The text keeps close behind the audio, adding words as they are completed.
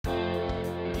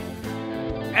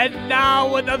And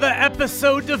now another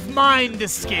episode of Mind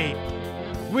Escape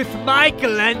with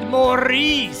Michael and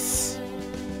Maurice.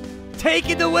 Take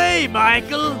it away,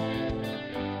 Michael.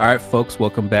 All right, folks,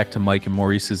 welcome back to Mike and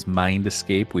Maurice's Mind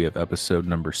Escape. We have episode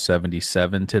number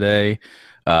 77 today.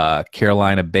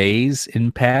 Carolina Bays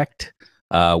Impact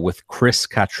with Chris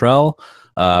Cottrell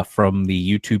from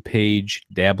the YouTube page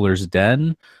Dabbler's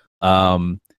Den.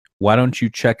 Why don't you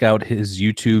check out his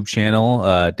YouTube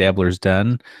channel, Dabbler's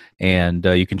Den, and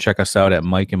you can check us out at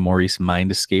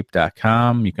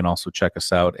mikeandmauricemindescape.com. You can also check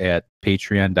us out at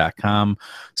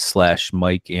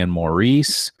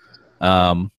patreon.com/mikeandmaurice.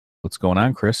 What's going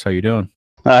on, Chris? How you doing?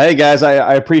 Hey guys,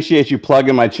 I appreciate you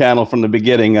plugging my channel from the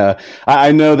beginning.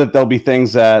 I know that there'll be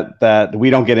things that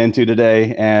we don't get into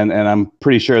today, and I'm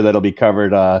pretty sure that'll be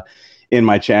covered in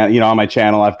my channel. On my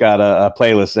channel, I've got a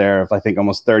playlist there of I think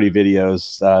almost 30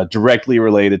 videos directly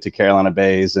related to Carolina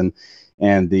Bays and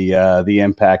the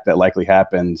impact that likely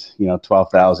happened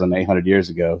 12,800 years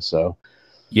ago. So.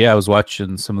 Yeah, I was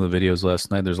watching some of the videos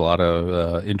last night. There's a lot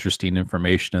of interesting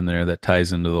information in there that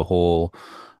ties into the whole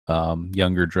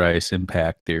Younger Dryas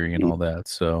impact theory and all that.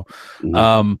 So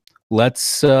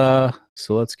let's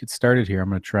get started here. I'm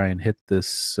going to try and hit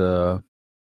this.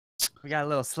 We got a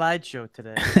little slideshow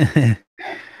today.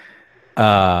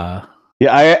 Yeah,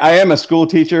 I am a school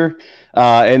teacher,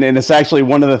 and it's actually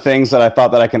one of the things that I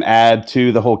thought that I can add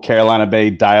to the whole Carolina Bay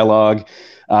dialogue.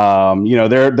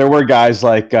 There were guys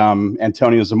like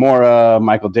Antonio Zamora,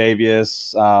 Michael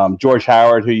Davies, George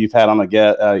Howard, who you've had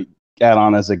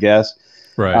on as a guest.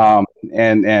 Right. I'm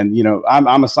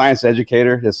a science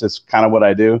educator. This is kind of what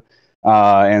I do.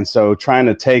 And so trying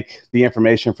to take the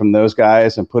information from those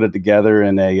guys and put it together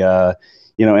in a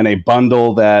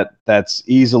bundle that's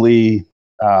easily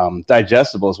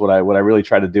digestible is what I really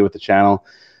try to do with the channel.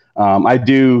 I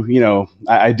do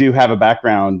have a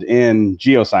background in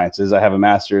geosciences. I have a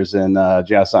master's in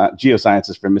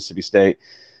geosciences from Mississippi State,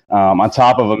 on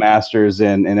top of a master's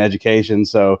in education.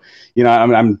 So,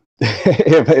 I'm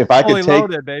if I could take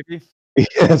loaded, baby.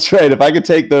 Yeah, that's right. If I could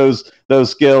take those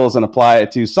skills and apply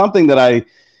it to something that I,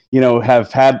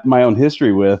 have had my own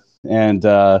history with, and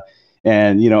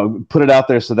put it out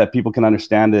there so that people can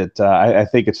understand it, I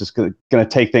think it's just going to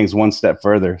take things one step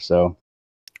further. So.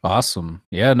 Awesome.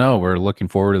 Yeah, no, we're looking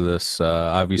forward to this.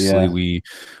 Obviously,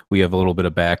 we have a little bit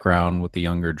of background with the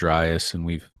Younger Dryas, and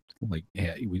we've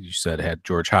you said had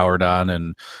George Howard on,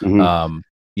 and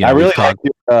I really like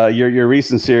your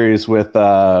recent series with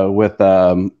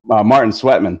Martin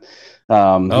Sweatman.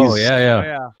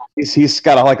 He's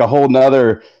got a whole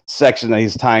nother section that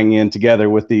he's tying in together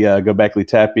with the Göbekli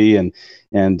Tepe,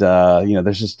 and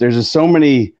there's just so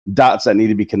many dots that need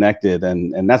to be connected,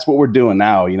 and that's what we're doing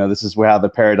now. This is how the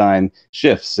paradigm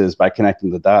shifts, is by connecting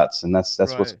the dots, and that's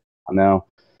right. What's on now.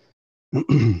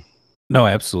 No,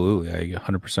 absolutely, I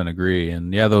 100% agree,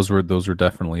 and yeah, those were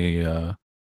definitely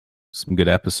some good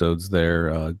episodes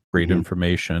there. Great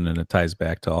information, and it ties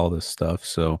back to all this stuff.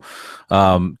 So,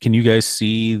 can you guys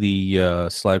see the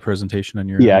slide presentation on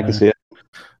your? Yeah, I can see it.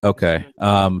 Okay,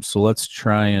 so let's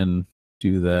try and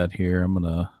do that here. I'm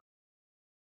gonna.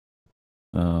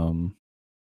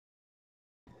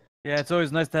 Yeah, it's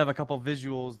always nice to have a couple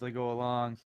visuals that go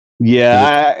along.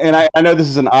 Yeah, I know this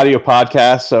is an audio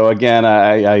podcast, so again,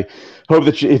 I hope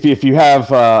that if you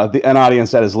have an audience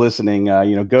that is listening,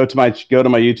 go to my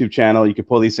YouTube channel. You can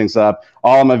pull these things up.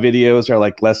 All of my videos are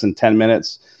like less than 10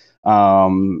 minutes,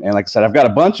 and like I said, I've got a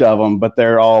bunch of them, but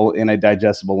they're all in a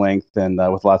digestible length and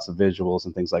with lots of visuals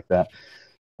and things like that.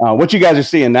 What you guys are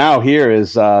seeing now here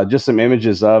is just some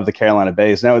images of the Carolina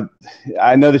Bays. Now,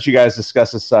 I know that you guys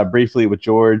discussed this briefly with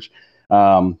George.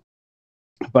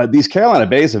 But these Carolina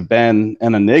Bays have been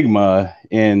an enigma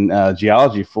in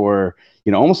geology for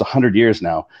almost 100 years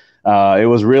now. It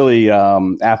was really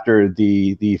after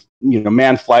the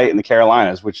manned flight in the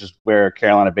Carolinas, which is where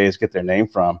Carolina Bays get their name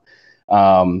from.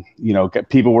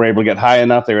 People were able to get high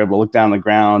enough; they were able to look down the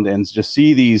ground and just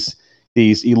see these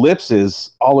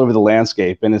ellipses all over the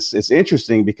landscape. And it's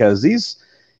interesting because these,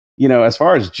 as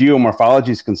far as geomorphology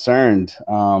is concerned,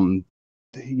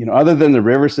 other than the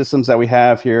river systems that we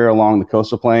have here along the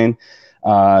coastal plain,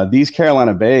 these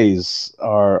Carolina Bays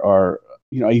are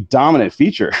a dominant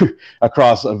feature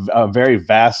across a very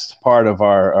vast part of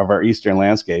our eastern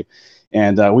landscape,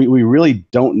 and we really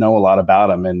don't know a lot about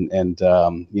them. And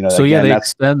So again, they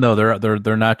extend though.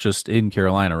 They're not just in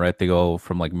Carolina, right? They go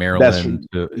from like Maryland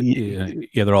to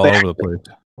they're all over the place.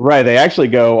 Right. They actually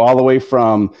go all the way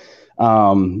from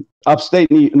not upstate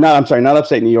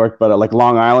New York, but like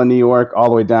Long Island, New York, all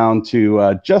the way down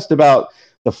to just about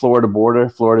the Florida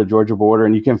Georgia border,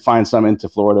 and you can find some into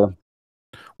Florida.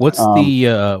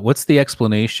 What's the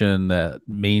explanation that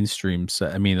mainstream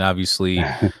I mean, obviously,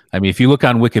 if you look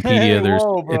on Wikipedia,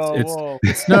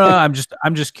 there's no,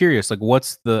 I'm just curious. Like,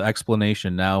 what's the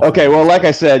explanation now? Okay, well, like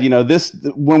I said,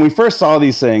 when we first saw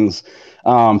these things,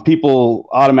 people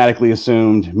automatically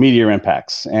assumed meteor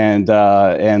impacts, and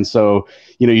so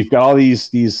you've got all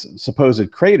these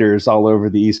supposed craters all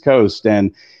over the East Coast,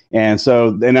 and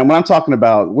when I'm talking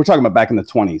about, we're talking about back in the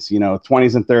 20s,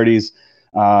 20s and 30s.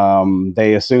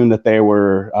 They assumed that they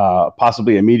were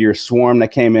possibly a meteor swarm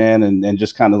that came in and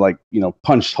just kind of like,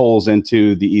 punched holes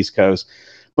into the East Coast.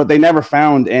 But they never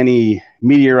found any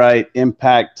meteorite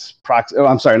impact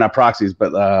not proxies,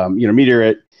 but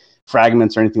meteorite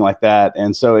fragments or anything like that.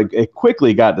 And so it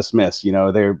quickly got dismissed.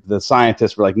 The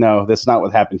scientists were like, no, that's not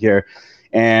what happened here.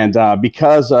 And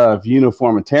because of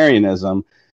uniformitarianism,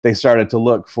 they started to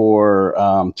look for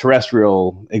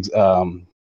terrestrial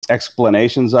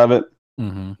explanations of it.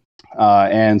 Mm-hmm.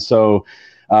 And so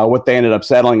what they ended up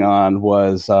settling on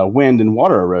was wind and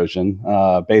water erosion.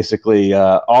 Basically,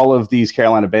 all of these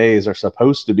Carolina bays are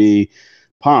supposed to be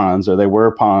ponds, or they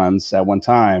were ponds at one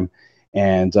time.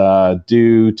 And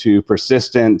due to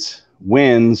persistent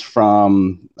winds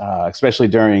from, especially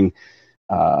during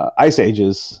ice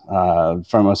ages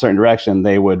from a certain direction,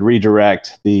 they would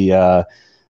redirect the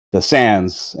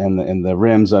sands and the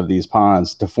rims of these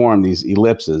ponds to form these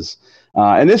ellipses.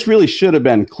 And this really should have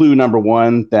been clue number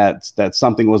one that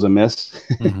something was amiss.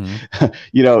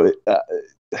 Mm-hmm.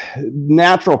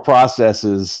 Natural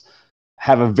processes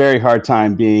have a very hard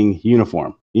time being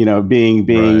uniform. Being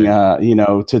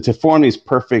right. To form these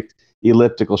perfect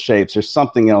elliptical shapes. There's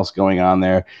something else going on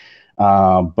there.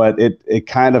 But it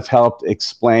kind of helped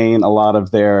explain a lot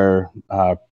of their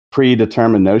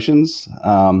predetermined notions.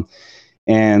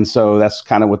 And so that's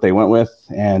kind of what they went with,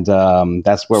 and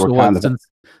that's where we're kind of.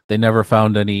 They never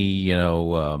found any,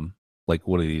 like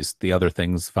what are these? The other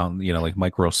things found, like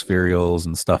microspherules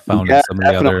and stuff found in some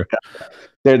definitely. Of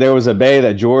the other. There was a bay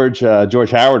that George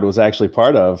Howard was actually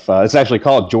part of. It's actually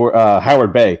called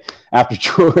Howard Bay after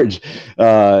George,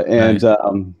 and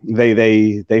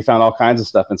nice. They found all kinds of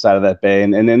stuff inside of that bay.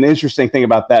 And an interesting thing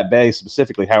about that bay,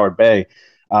 specifically Howard Bay,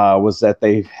 was that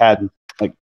they had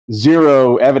like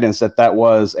zero evidence that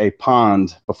was a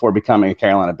pond before becoming a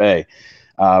Carolina Bay.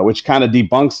 Which kind of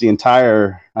debunks the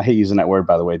entire, I hate using that word,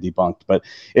 by the way, debunked, but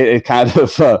it kind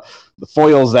of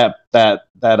foils that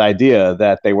idea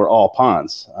that they were all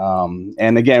ponds.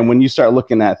 And again, when you start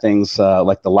looking at things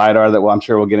like the LIDAR that I'm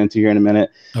sure we'll get into here in a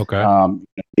minute, okay,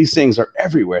 these things are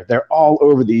everywhere. They're all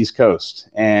over the East Coast.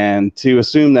 And to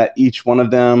assume that each one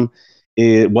of them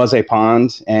was a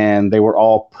pond and they were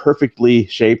all perfectly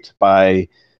shaped by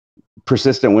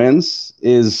persistent winds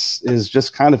is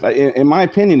just kind of, in my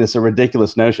opinion, it's a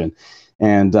ridiculous notion.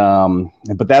 And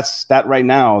but that's right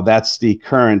now, that's the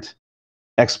current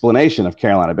explanation of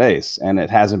Carolina bays, and it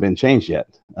hasn't been changed yet.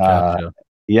 Gotcha.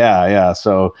 Yeah.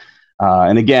 So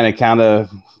and again, it kind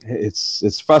of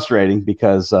it's frustrating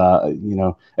because I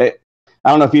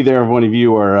don't know if either one of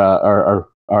you are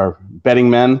betting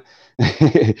men.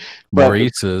 But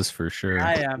Maurice is for sure.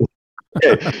 I am.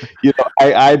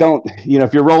 I don't,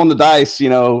 if you're rolling the dice,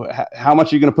 how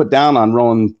much are you going to put down on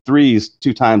rolling threes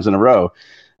 2 times in a row?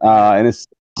 And it's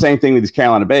the same thing with these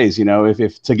Carolina bays.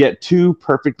 If to get 2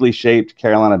 perfectly shaped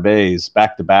Carolina bays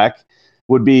back to back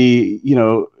would be,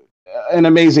 an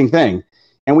amazing thing.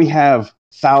 And we have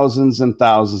thousands and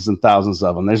thousands and thousands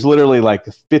of them. There's literally like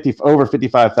over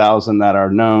 55,000 that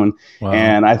are known. Wow.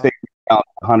 And I think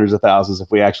hundreds of thousands if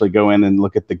we actually go in and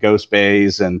look at the ghost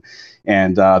bays and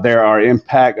there are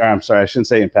I shouldn't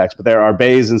say impacts, but there are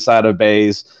bays inside of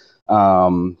bays. They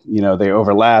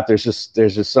overlap. There's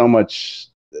just so much,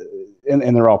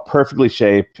 and they're all perfectly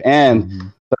shaped and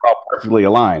they're all perfectly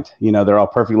aligned. They're all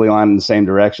perfectly aligned in the same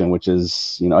direction, which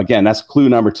is, again, that's clue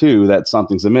number 2 that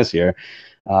something's amiss here,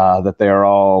 that they are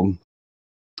all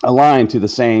aligned to the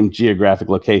same geographic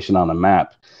location on a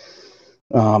map.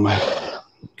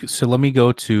 So let me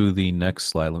go to the next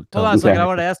slide. Hold on a second. I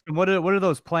want to ask him, what do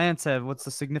those plants have? What's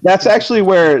the significance? That's actually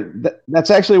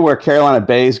where Carolina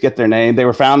bays get their name. They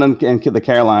were found in the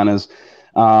Carolinas,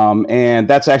 and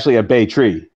that's actually a bay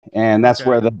tree, and that's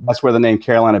where the name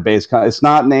Carolina bays comes. It's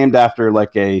not named after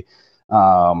like a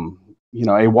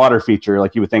water feature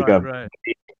like you would think of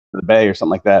the bay or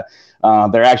something like that.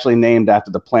 They're actually named after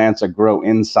the plants that grow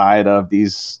inside of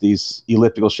these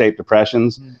elliptical shaped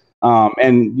depressions. Mm-hmm.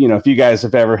 And if you guys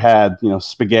have ever had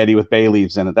spaghetti with bay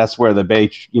leaves in it, that's where the bay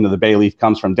leaf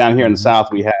comes from. Down here in the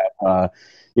South, we have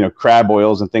crab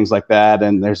boils and things like that,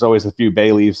 and there's always a few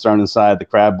bay leaves thrown inside the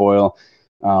crab boil.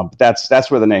 But that's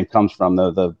where the name comes from.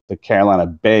 The Carolina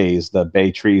bays, the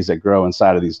bay trees that grow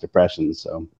inside of these depressions.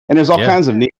 So, and there's all kinds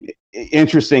of neat,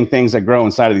 interesting things that grow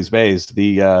inside of these bays.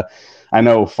 I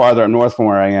know farther up north from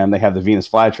where I am, they have the Venus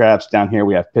flytraps. Down here,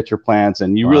 we have pitcher plants,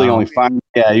 and you really only find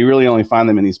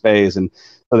them in these bays, and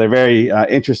so they're very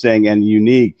interesting and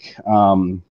unique.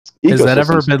 Has that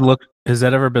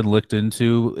ever been looked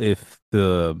into? If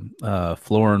the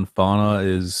flora and fauna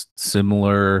is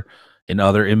similar in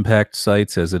other impact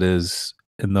sites as it is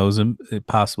in those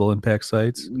possible impact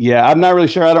sites? Yeah, I'm not really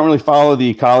sure. I don't really follow the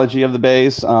ecology of the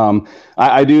bays.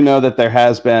 I do know that there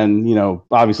has been,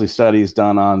 obviously studies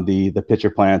done on the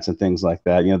pitcher plants and things like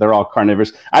that. They're all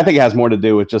carnivorous. I think it has more to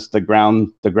do with just the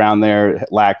ground. The ground there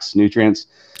lacks nutrients.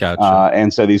 Gotcha.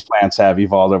 And so these plants have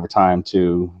evolved over time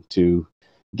to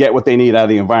get what they need out of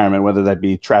the environment, whether that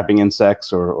be trapping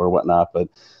insects or whatnot. But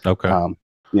okay.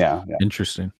 Yeah.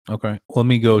 Interesting. Okay. Let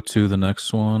me go to the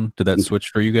next one. Did that switch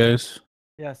for you guys?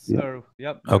 Yes, Yep. sir.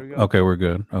 Yep. Okay, we're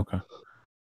good. Okay.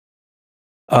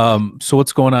 So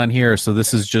what's going on here? So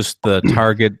this is just the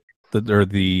target or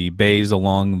the bays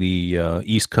along the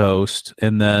East Coast,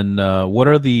 and then what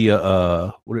are the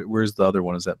where's the other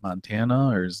one? Is that Montana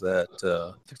or is that?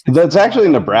 That's actually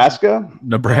Nebraska.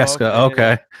 Nebraska. Oh,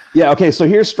 okay. Yeah. Okay. So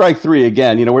here's strike three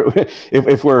again.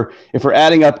 If we're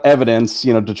adding up evidence,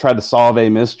 to try to solve a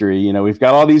mystery, we've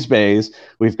got all these bays.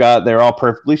 They're all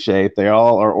perfectly shaped. They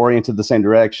all are oriented the same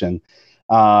direction.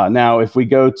 Now, if we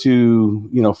go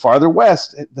to farther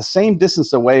west, the same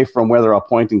distance away from where they're all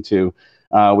pointing to,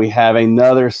 we have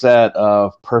another set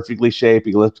of perfectly shaped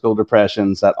elliptical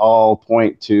depressions that all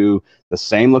point to the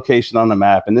same location on the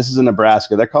map. And this is in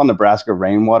Nebraska. They're called Nebraska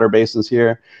rainwater basins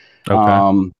here.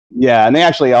 Okay. Yeah, and they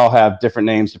actually all have different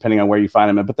names depending on where you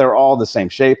find them, but they're all the same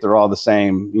shape. They're all the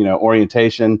same,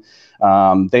 orientation.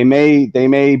 They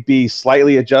may be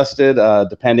slightly adjusted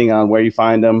depending on where you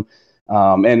find them.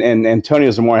 And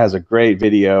Antonio Zamora has a great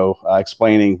video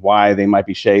explaining why they might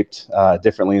be shaped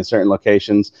differently in certain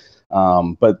locations.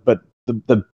 But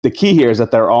the key here is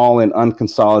that they're all in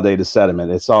unconsolidated sediment.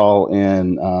 It's all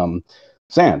in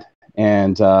sand.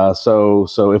 And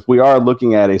so if we are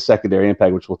looking at a secondary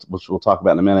impact, which we'll talk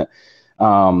about in a minute,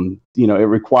 it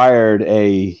required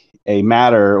a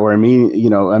matter or a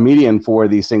median for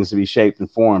these things to be shaped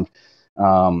and formed.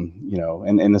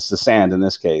 And it's the sand in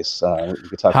this case. We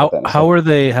could talk about that.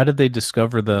 How did they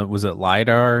discover was it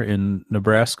LiDAR in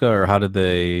Nebraska, or how did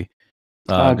they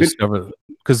discover?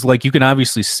 Because you can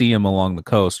obviously see them along the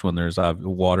coast when there's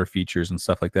water features and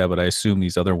stuff like that, but I assume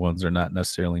these other ones are not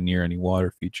necessarily near any water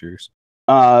features.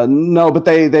 No, but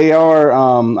they are.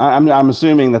 I'm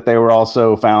assuming that they were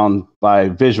also found by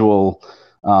visual,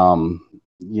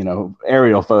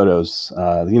 aerial photos.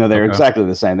 They're exactly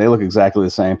the same. They look exactly the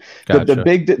same. Gotcha.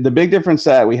 The big difference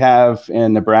that we have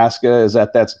in Nebraska is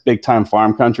that that's big time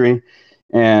farm country,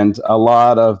 and a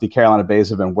lot of the Carolina bays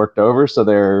have been worked over, so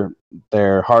they're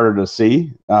harder to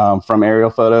see from aerial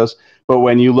photos. But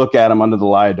when you look at them under the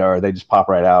LiDAR, they just pop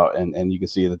right out, and you can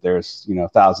see that there's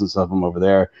thousands of them over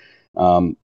there.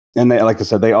 And they, like I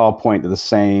said, they all point to the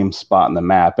same spot in the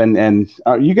map. And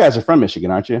you guys are from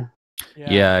Michigan, aren't you?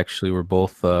 Yeah, actually, we're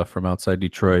both from outside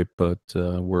Detroit, but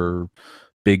we're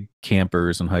big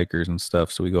campers and hikers and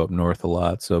stuff, so we go up north a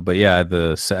lot. So, but yeah,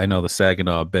 I know the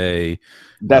Saginaw Bay.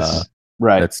 That's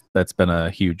right. That's been a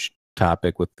huge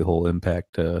topic with the whole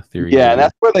impact theory. Yeah, and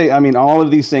that's where all of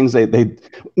these things they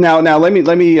now let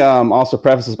me also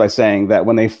preface this by saying that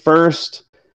when they first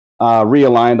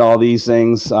realigned all these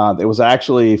things, it was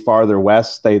actually farther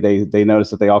west. They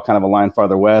noticed that they all kind of aligned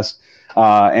farther west,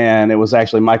 and it was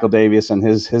actually Michael Davis and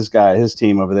his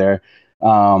team over there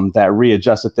that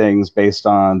readjusted things based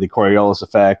on the Coriolis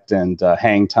effect and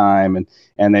hang time,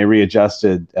 and they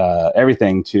readjusted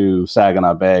everything to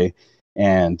Saginaw Bay.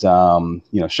 And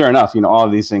sure enough, all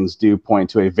of these things do point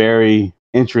to a very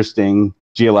interesting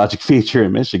geologic feature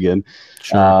in Michigan.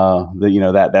 Sure.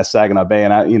 That Saginaw Bay,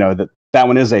 and that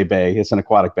one is a bay. It's an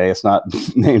aquatic bay. It's not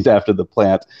named after the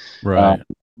plant, right?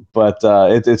 But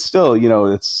it's still,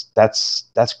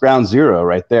 that's ground zero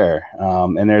right there.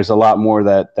 And there's a lot more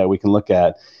that we can look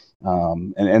at,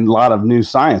 and a lot of new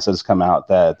science has come out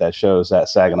that shows that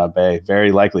Saginaw Bay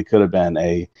very likely could have been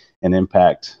an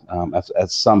impact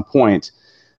at some point.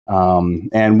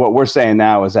 And what we're saying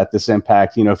now is that this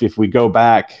impact, if we go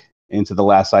back into the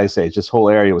last ice age, this whole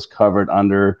area was covered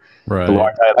under the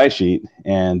Laurentide ice sheet.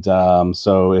 And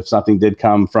so if something did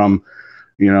come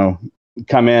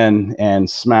in and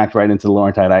smacked right into the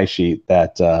Laurentide ice sheet,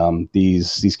 that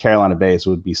these Carolina bays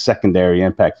would be secondary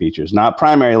impact features, not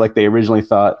primary like they originally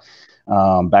thought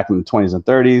back in the 20s and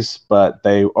 30s, but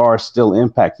they are still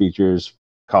impact features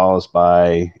caused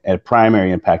by a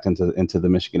primary impact into the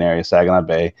Michigan area, Saginaw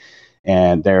Bay,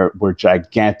 and there were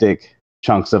gigantic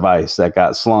chunks of ice that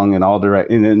got slung in all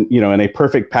in a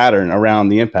perfect pattern around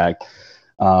the impact,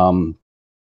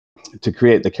 to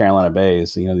create the Carolina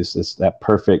Bays. That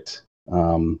perfect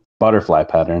butterfly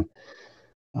pattern.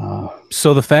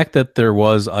 So the fact that there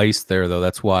was ice there, though,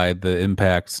 that's why the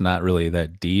impact's not really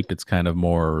that deep. It's kind of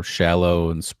more shallow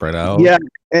and spread out. Yeah,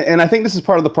 and I think this is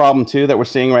part of the problem too that we're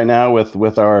seeing right now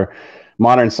with our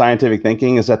modern scientific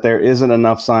thinking, is that there isn't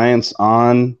enough science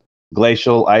on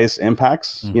glacial ice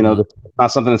impacts. Mhm. It's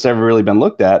not something that's ever really been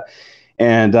looked at.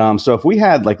 And so if we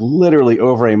had like literally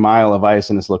over a mile of ice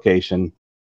in this location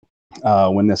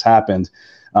when this happened,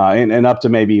 and up to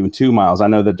maybe even 2 miles. I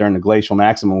know that during the glacial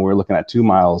maximum, we were looking at 2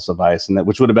 miles of ice,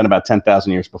 which would have been about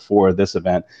 10,000 years before this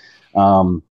event.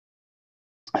 But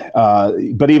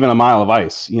even a mile of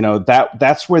ice,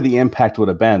 that's where the impact would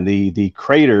have been. The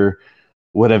crater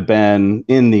would have been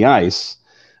in the ice.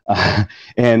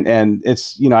 And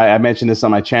it's, I mentioned this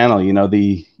on my channel,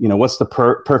 what's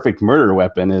the perfect murder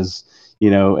weapon is,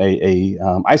 a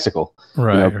icicle.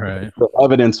 Right. The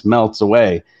evidence melts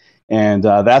away. And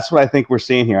that's what I think we're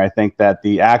seeing here. I think that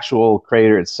the actual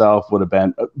crater itself would have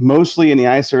been mostly in the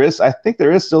ice. I think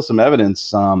there is still some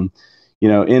evidence, in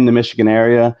the Michigan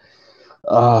area.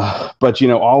 But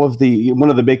all of one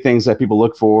of the big things that people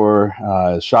look for,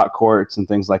 shot quartz and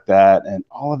things like that, and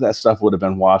all of that stuff would have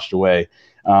been washed away.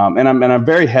 And I'm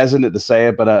very hesitant to say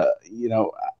it, but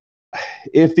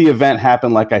if the event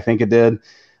happened like I think it did,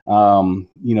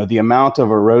 the amount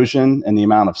of erosion and the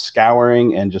amount of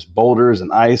scouring and just boulders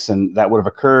and ice and that would have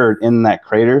occurred in that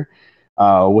crater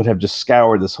would have just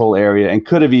scoured this whole area and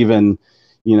could have even,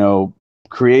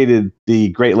 created the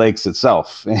Great Lakes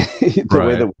itself.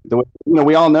 The way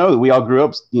we all know that we all grew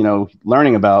up,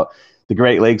 learning about the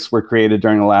Great Lakes were created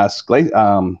during the last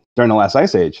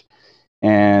ice age.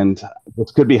 And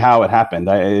this could be how it happened.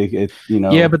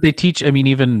 Yeah, but they teach,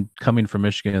 even coming from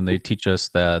Michigan, they teach us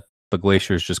that the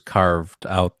glaciers just carved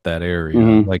out that area.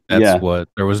 Mm-hmm. Like that's what,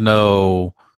 there was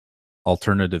no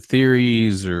alternative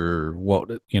theories or what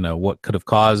could have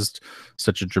caused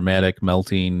such a dramatic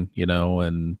melting,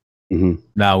 and mm-hmm.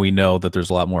 Now we know that there's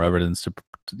a lot more evidence to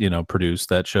produce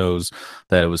that shows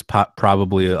that it was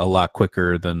probably a lot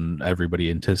quicker than everybody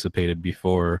anticipated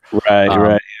before.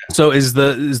 Right. So is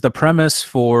the premise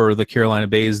for the Carolina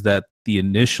Bays that the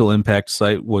initial impact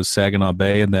site was Saginaw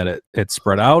Bay and that it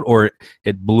spread out, or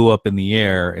it blew up in the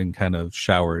air and kind of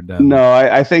showered down? No,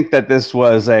 I think that this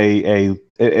was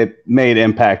it made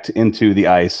impact into the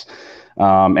ice.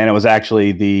 And it was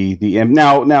actually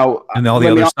now and all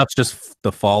the other stuff's just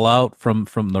the fallout from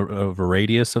the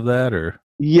radius of that, or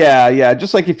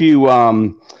just like if you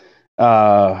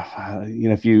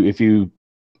if you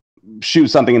shoot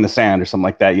something in the sand or something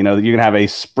like that, you can have a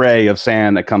spray of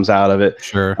sand that comes out of it.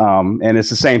 Sure. And it's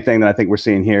the same thing that I think we're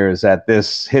seeing here, is that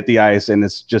this hit the ice and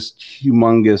it's just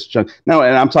humongous chunk. No,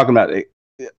 and I'm talking about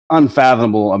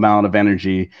unfathomable amount of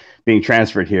energy being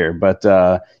transferred here, but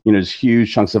just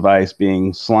huge chunks of ice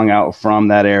being slung out from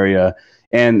that area,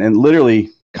 and literally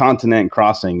continent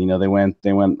crossing. They went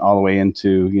all the way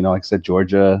into like I said,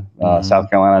 Georgia,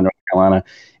 South Carolina, North Carolina,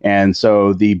 and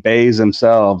so the bays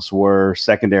themselves were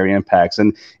secondary impacts,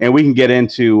 and we can get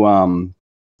into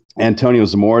Antonio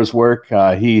Zamora's work.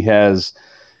 He has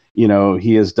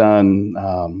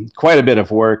done quite a bit of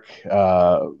work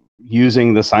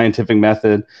using the scientific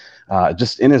method,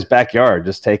 just in his backyard,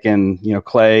 just taking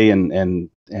clay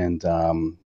and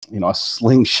a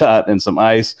slingshot and some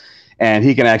ice, and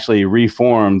he can actually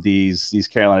reform these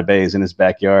Carolina Bays in his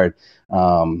backyard.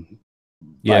 Graham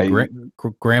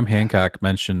Hancock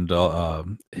mentioned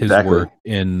his work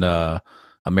in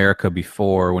America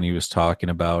Before, when he was talking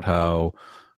about how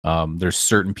there's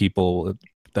certain people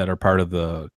that are part of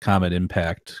the Comet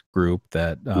Impact group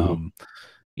that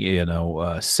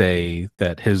say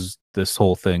that this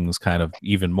whole thing's kind of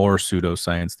even more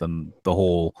pseudoscience than the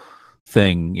whole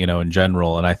thing, in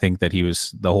general. And I think that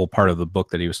the whole part of the book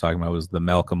that he was talking about was the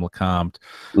Malcolm LeCompte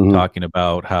talking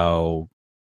about how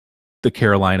the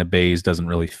Carolina Bays doesn't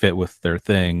really fit with their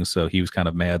thing. So he was kind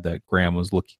of mad that Graham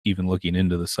was looking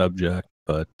into the subject.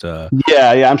 But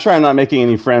I'm sure I'm not making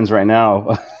any friends right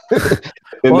now.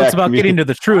 Well, it's about getting to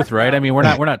the truth, right? We're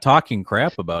not talking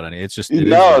crap about any. It's just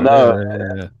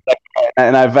no.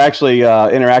 And I've actually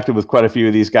interacted with quite a few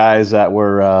of these guys that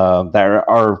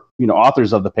are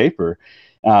authors of the paper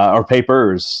or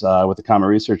papers with the Comet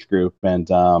Research Group, and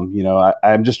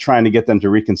I'm just trying to get them to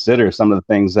reconsider some of the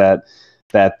things that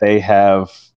they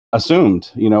have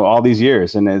assumed all these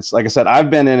years. And it's like I said, I've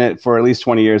been in it for at least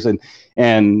 20 years,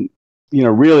 and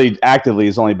really actively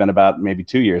it's only been about maybe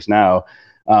 2 years now.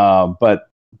 But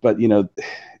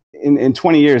in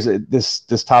 20 years,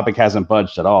 this topic hasn't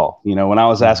budged at all. When I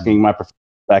was asking my professor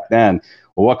back then,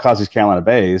 well, what causes Carolina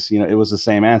bays? It was the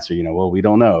same answer. Well, we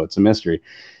don't know. It's a mystery.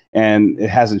 And it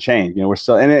hasn't changed. We're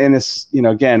still, and it's,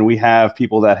 again, we have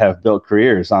people that have built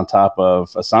careers on top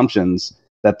of assumptions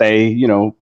that they,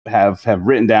 have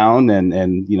written down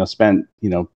and spent,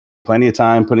 plenty of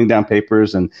time putting down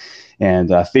papers and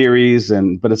theories,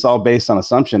 but it's all based on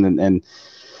assumption. And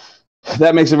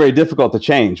that makes it very difficult to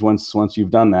change once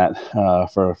you've done that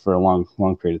for a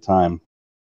long period of time.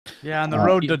 Yeah, on the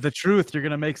road to the truth, you're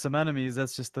gonna make some enemies.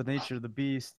 That's just the nature of the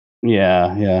beast.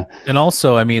 Yeah. And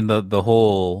also, I mean, the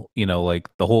whole, the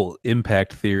whole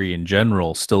impact theory in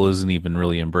general still isn't even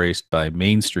really embraced by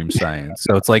mainstream science.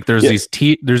 So it's like there's these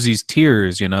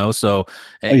tiers, So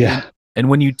and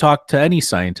when you talk to any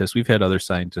scientist, we've had other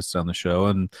scientists on the show,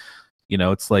 and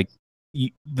it's like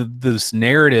this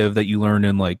narrative that you learn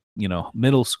in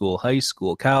middle school, high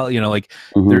school, college,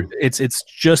 it's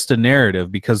just a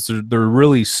narrative, because there are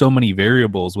really so many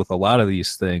variables with a lot of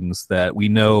these things that we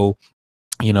know.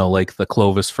 Like the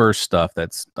Clovis first stuff,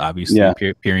 that's obviously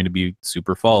appearing to be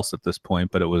super false at this point,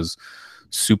 but it was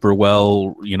super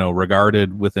well,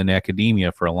 regarded within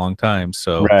academia for a long time.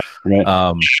 So, right.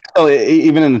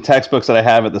 Even in the textbooks that I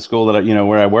have at the school that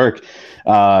where I work,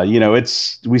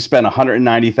 we spent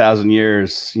 190,000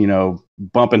 years,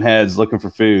 bumping heads looking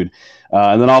for food,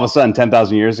 and then all of a sudden,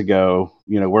 10,000 years ago,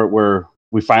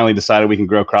 we finally decided we can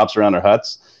grow crops around our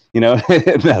huts.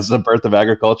 That's the birth of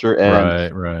agriculture.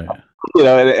 And, right.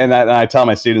 And I tell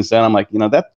my students then, I'm like,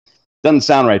 that doesn't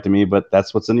sound right to me, but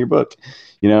that's what's in your book,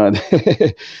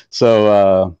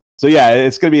 So yeah,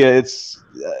 it's gonna be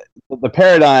the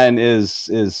paradigm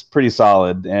is pretty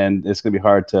solid, and it's gonna be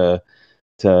hard to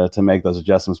make those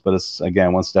adjustments, but it's,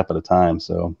 again, one step at a time.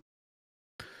 So.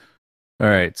 All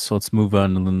right, so let's move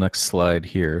on to the next slide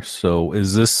here. So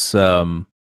is this like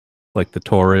the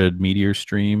Taurid meteor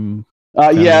stream?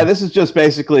 Yeah, this is just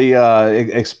basically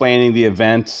explaining the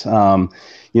event. I'm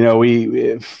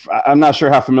not sure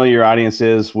how familiar your audience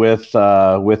is with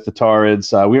the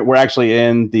Taurids. We're actually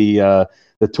in the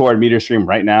Taurid meteor stream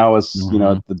right now, as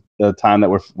the time that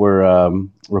we're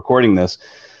recording this.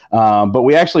 But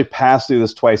we actually pass through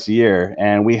this twice a year,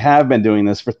 and we have been doing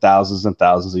this for thousands and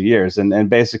thousands of years. And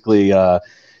basically,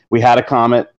 we had a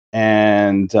comet.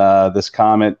 And this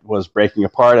comet was breaking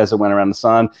apart as it went around the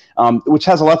sun, which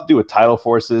has a lot to do with tidal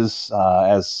forces.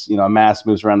 As a mass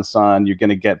moves around the sun, you're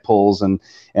going to get pulls, and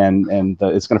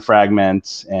it's going to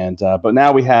fragment. But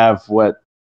now we have we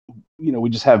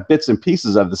just have bits and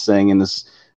pieces of this thing in this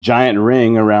giant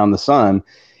ring around the sun.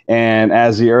 And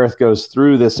as the Earth goes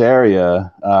through this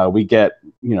area, we get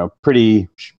pretty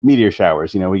meteor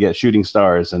showers. We get shooting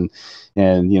stars and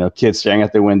kids staring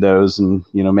at their windows and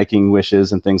making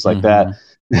wishes and things like that.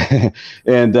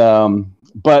 And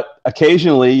but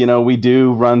occasionally, we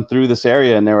do run through this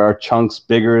area, and there are chunks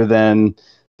bigger than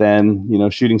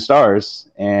shooting stars,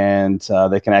 and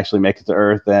they can actually make it to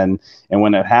Earth. And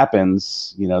when it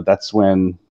happens, that's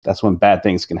when bad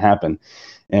things can happen.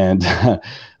 And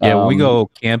we go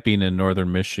camping in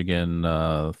northern Michigan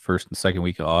first and second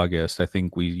week of August. I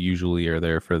think we usually are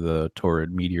there for the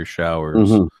Taurid meteor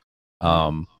showers.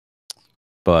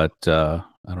 But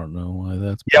I don't know why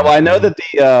that's. Yeah, well, I know that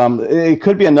it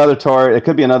could be another Taurid. It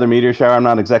could be another meteor shower. I'm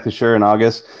not exactly sure in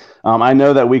August. I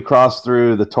know that we crossed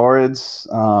through the Taurids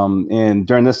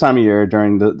during this time of year,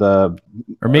 during the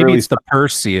or maybe it's the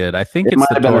Perseid. I think it's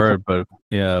the Taurid,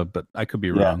 but I could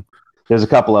be wrong. There's a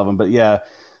couple of them, but yeah,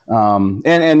 and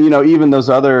even those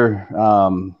other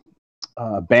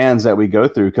bands that we go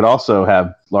through could also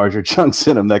have larger chunks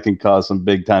in them that can cause some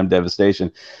big time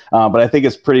devastation. But I think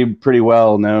it's pretty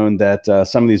well known that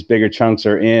some of these bigger chunks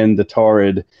are in the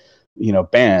Taurid,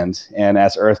 band, and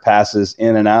as Earth passes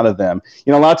in and out of them,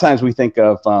 a lot of times we think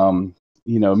of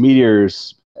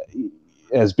meteors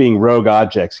as being rogue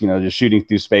objects, just shooting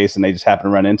through space, and they just happen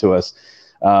to run into us.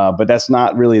 But that's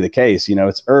not really the case.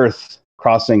 It's Earth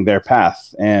crossing their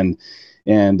path, and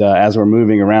as we're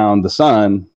moving around the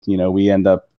sun, we end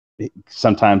up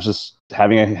sometimes just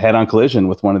having a head-on collision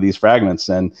with one of these fragments.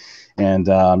 And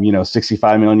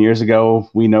 65 million years ago,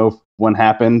 we know one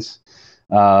happened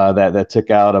that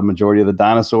took out a majority of the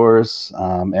dinosaurs.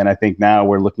 And I think now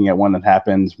we're looking at one that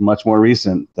happened much more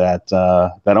recent that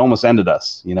almost ended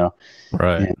us.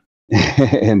 Right.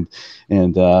 And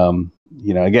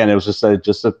again, it was just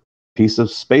a piece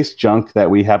of space junk that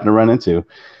we happen to run into.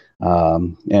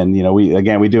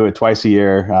 We do it twice a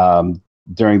year,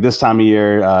 during this time of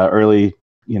year, early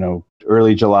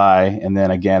July, and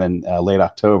then again in late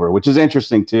October, which is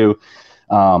interesting too.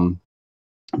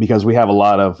 because we have a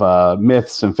lot of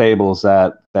myths and fables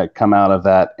that come out of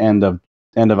that end of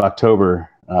October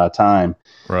time.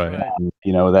 Right.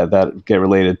 That get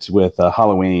related with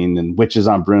Halloween and witches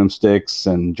on broomsticks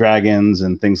and dragons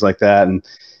and things like that.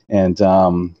 And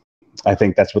I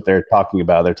think that's what they're talking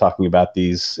about. They're talking about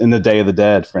these in the Day of the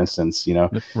Dead, for instance.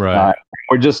 Right.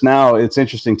 Or just now, it's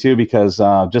interesting too because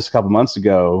just a couple months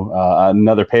ago,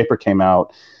 another paper came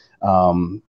out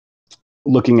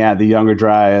looking at the Younger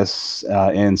Dryas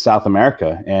in South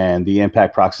America and the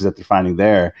impact proxies that they're finding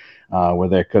there, where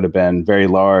there could have been very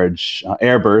large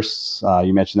air bursts.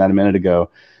 You mentioned that a minute ago.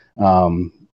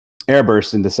 Air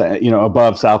bursts into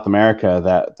above South America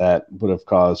that would have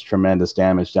caused tremendous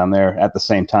damage down there at the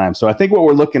same time. So I think what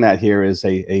we're looking at here is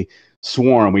a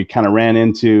swarm. We kind of ran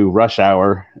into rush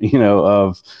hour,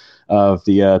 of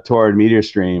the Taurid meteor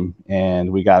stream,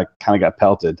 and we got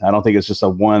pelted. I don't think it's just a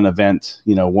one event,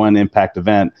 one impact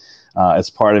event. It's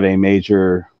part of a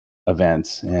major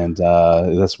event, and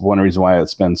that's one reason why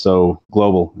it's been so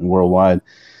global and worldwide.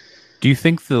 Do you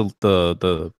think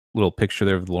the little picture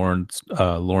there of the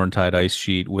Laurentide ice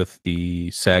sheet with the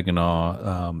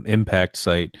Saginaw impact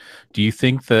site, do you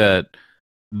think that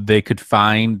they could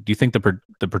find, do you think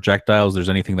the projectiles, there's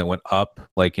anything that went up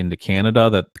like into Canada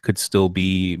that could still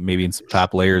be maybe in some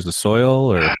top layers of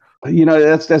soil? Or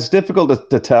that's difficult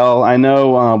to tell. I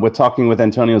know with talking with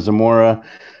Antonio Zamora,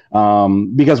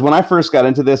 because when I first got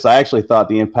into this, I actually thought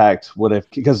the impact would have,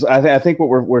 because I think what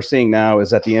we're seeing now is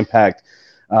that the impact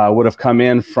would have come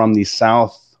in from the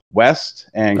southwest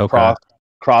and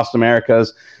crossed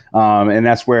Americas. And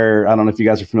that's where, I don't know if you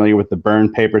guys are familiar with the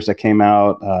burn papers that came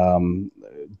out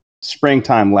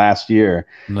springtime last year.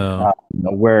 No.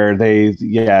 Where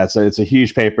it's a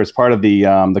huge paper. It's part of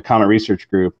the Comet Research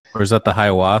Group. Or is that the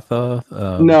Hiawatha?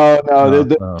 No.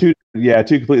 Two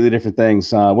completely different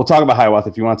things. We'll talk about Hiawatha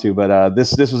if you want to, but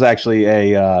this was actually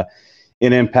an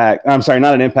impact. I'm sorry,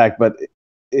 not an impact, but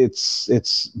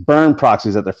it's burn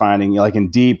proxies that they're finding, like in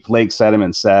deep lake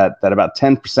sediment set, that about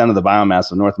 10% of the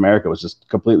biomass of North America was just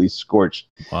completely scorched.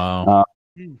 Wow.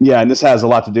 And this has a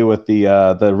lot to do with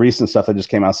the recent stuff that just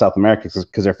came out of South America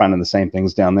because they're finding the same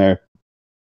things down there.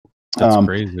 That's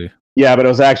crazy. Yeah, but it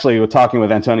was actually talking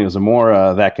with Antonio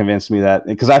Zamora that convinced me that,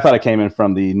 because I thought it came in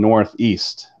from the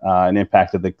northeast and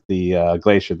impacted the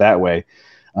glacier that way.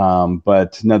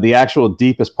 But no, the actual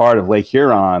deepest part of Lake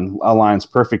Huron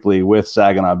aligns perfectly with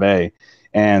Saginaw Bay.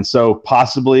 And so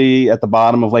possibly at the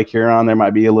bottom of Lake Huron, there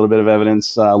might be a little bit of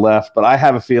evidence left. But I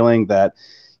have a feeling that,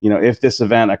 if this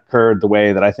event occurred the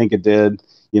way that I think it did,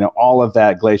 all of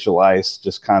that glacial ice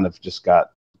just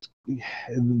got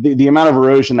the amount of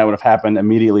erosion that would have happened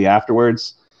immediately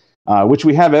afterwards, which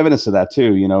we have evidence of that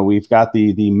too. We've got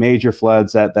the major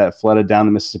floods that flooded down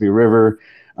the Mississippi River.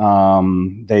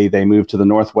 They moved to the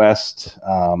northwest,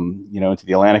 into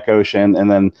the Atlantic Ocean,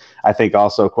 and then I think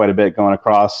also quite a bit going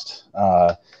across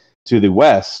to the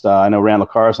west. I know Randall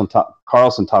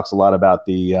Carlson talks a lot about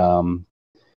the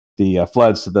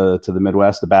floods to the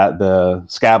Midwest, the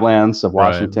Scablands of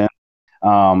Washington.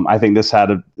 Right. I think this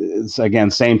had again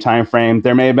same time frame.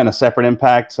 There may have been a separate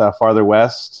impact farther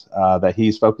west that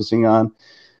he's focusing on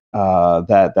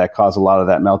that caused a lot of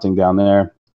that melting down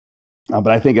there. But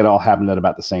I think it all happened at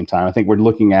about the same time. I think we're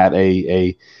looking at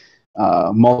a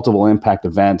multiple impact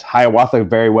event. Hiawatha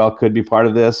very well could be part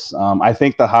of this. I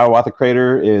think the Hiawatha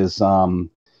crater is a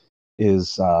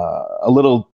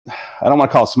little, I don't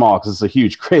want to call it small because it's a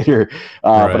huge crater,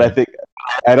 right. But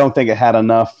I don't think it had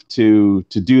enough to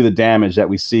do the damage that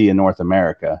we see in North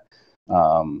America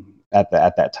at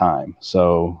that time.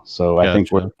 So gotcha. I think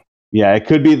it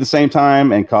could be at the same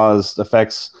time and caused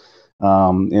effects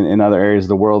in other areas of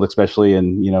the world, especially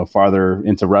in farther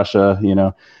into Russia.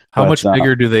 How much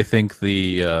bigger do they think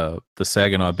the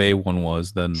Saginaw Bay one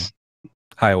was than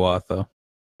Hiawatha?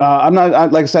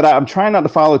 Like I said, I'm trying not to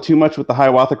follow too much with the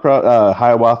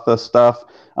Hiawatha stuff.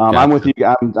 Gotcha. I'm with you.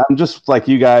 I'm just like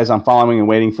you guys. I'm following and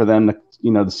waiting for them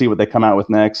to see what they come out with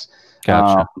next.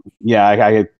 Gotcha.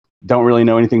 I don't really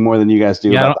know anything more than you guys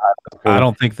do. Yeah, I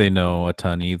don't think they know a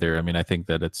ton either. I mean, I think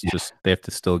that it's just they have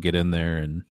to still get in there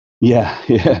and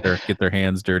get their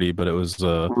hands dirty. But it was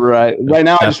right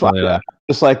now. I just want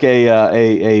just like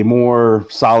a more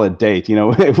solid date.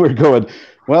 We're going.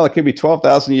 Well, it could be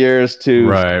 12,000 years to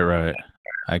right.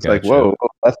 I got like, whoa,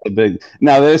 that's a big.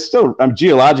 Now, there's still,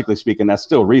 geologically speaking, that's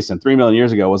still recent. 3 million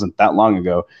years ago wasn't that long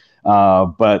ago,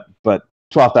 but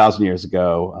 12,000 years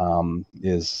ago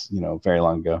is very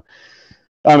long ago.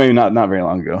 I mean, not very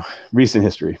long ago. Recent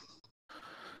history.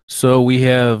 So we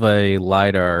have a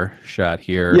LiDAR shot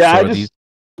here. Yeah, so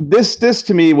This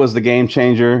to me was the game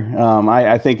changer.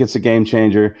 I think it's a game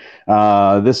changer.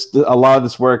 A lot of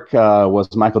this work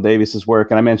was Michael Davis's work,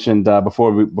 and I mentioned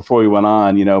before we went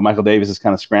on, Michael Davis is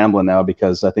kind of scrambling now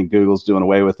because I think Google's doing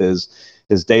away with his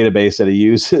database that he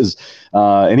uses,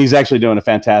 and he's actually doing a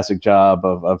fantastic job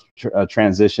of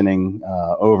transitioning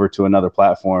over to another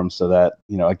platform so that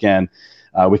again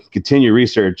we can continue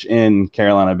research in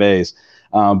Carolina Bays.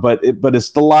 But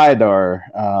it's the LiDAR.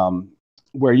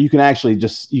 Where you can actually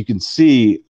you can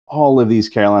see all of these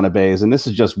Carolina Bays, and this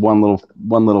is just one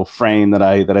little frame that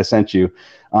I sent you,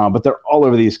 but they're all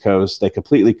over the East Coast. They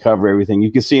completely cover everything.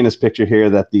 You can see in this picture here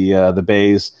that the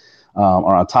bays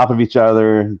are on top of each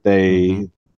other. They're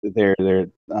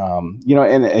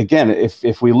and again,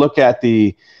 if we look at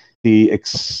the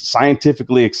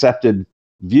scientifically accepted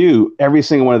view, every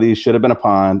single one of these should have been a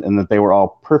pond, and that they were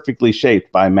all perfectly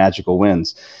shaped by magical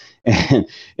winds. And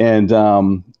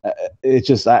it's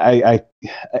just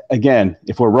again,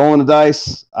 if we're rolling the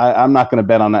dice, I'm not going to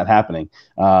bet on that happening.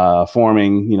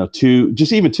 Forming two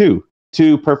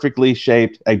perfectly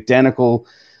shaped identical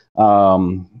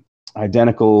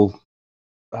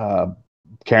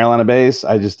Carolina Bays.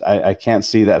 I can't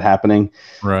see that happening.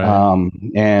 Right.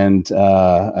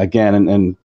 Again,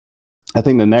 and I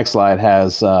think the next slide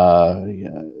has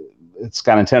it's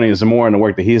got Antonio Zamora and the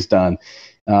work that he's done.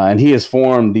 And he has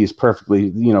formed these perfect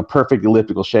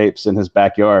elliptical shapes in his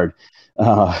backyard,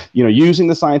 using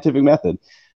the scientific method.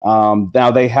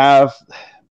 Now they have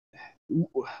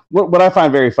what I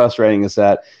find very frustrating is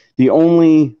that the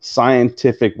only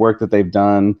scientific work that they've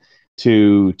done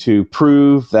to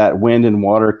prove that wind and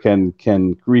water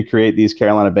can recreate these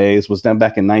Carolina Bays was done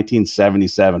back in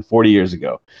 1977, 40 years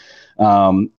ago.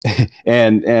 And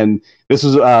this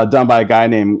was done by a guy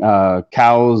named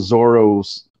Cal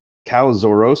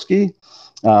Zorowski,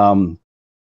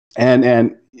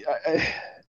 and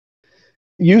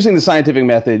using the scientific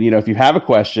method, if you have a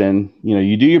question,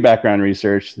 you do your background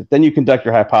research, then you conduct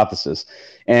your hypothesis,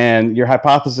 and your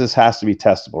hypothesis has to be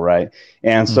testable, right?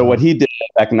 And so what he did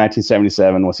back in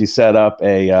 1977 was he set up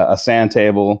a sand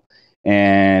table,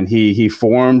 and he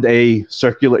formed a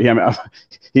circular.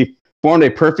 He formed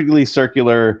a perfectly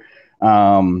circular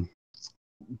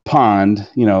pond,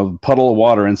 puddle of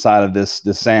water inside of this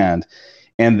sand,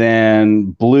 and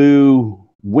then blew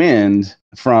wind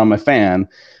from a fan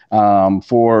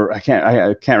for I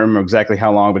can't remember exactly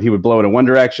how long, but he would blow it in one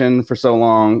direction for so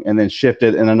long and then shift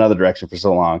it in another direction for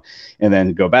so long, and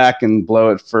then go back and blow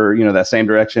it for that same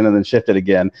direction and then shift it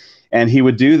again. And he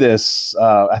would do this.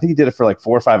 I think he did it for like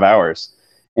 4 or 5 hours,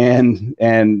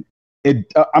 and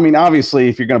it, obviously,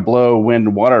 if you're going to blow wind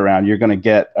and water around, you're going to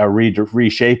get a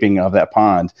reshaping of that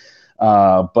pond.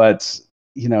 But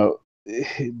they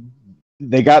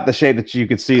got the shape that you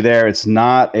could see there. It's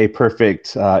not a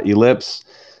perfect ellipse.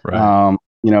 Right.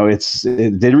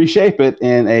 It did reshape it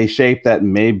in a shape that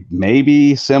may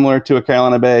be similar to a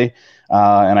Carolina Bay.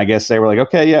 And I guess they were like,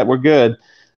 okay, yeah, we're good.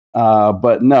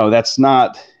 But no, that's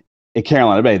not a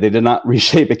Carolina Bay. They did not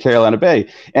reshape a Carolina Bay.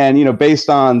 And, based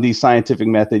on the scientific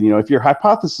method, if your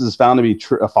hypothesis is found to be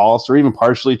false or even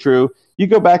partially true, you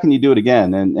go back and you do it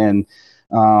again and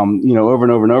over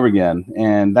and over and over again.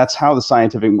 And that's how the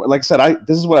scientific, like I said,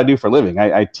 this is what I do for a living.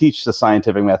 I teach the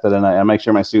scientific method, and I make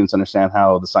sure my students understand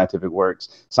how the scientific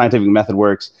method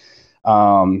works.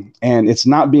 And it's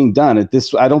not being done at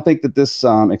this. I don't think that this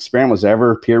experiment was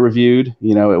ever peer reviewed.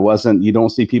 It wasn't, you don't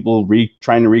see people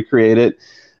trying to recreate it.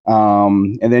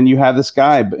 And then you have this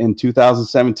guy in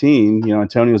 2017,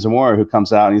 Antonio Zamora, who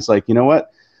comes out and he's like, you know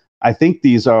what? I think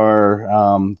these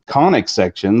are conic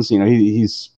sections.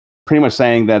 He's pretty much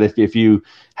saying that if you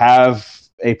have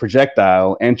a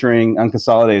projectile entering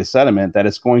unconsolidated sediment, that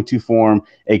it's going to form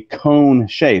a cone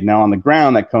shape. Now on the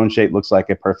ground, that cone shape looks like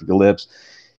a perfect ellipse.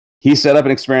 He set up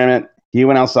an experiment. He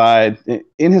went outside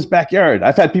in his backyard.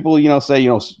 I've had people, say,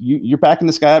 you're backing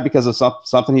this guy up because of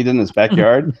something he did in his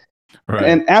backyard. Right.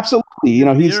 And absolutely,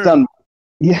 he's done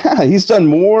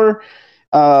more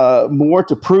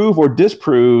to prove or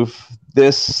disprove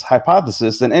this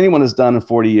hypothesis than anyone has done in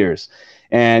 40 years.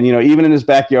 And, even in his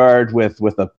backyard with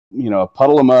a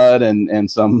puddle of mud and a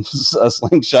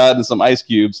slingshot and some ice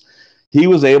cubes, he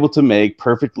was able to make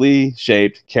perfectly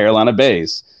shaped Carolina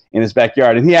Bays in his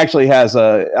backyard. And he actually has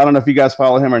I don't know if you guys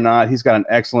follow him or not. He's got an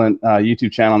excellent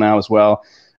YouTube channel now as well.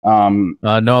 No,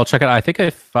 I'll check it out. I think I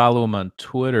follow him on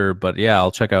Twitter, but yeah,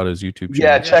 I'll check out his YouTube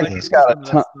channel. He's got a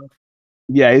ton.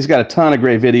 Yeah, he's got a ton of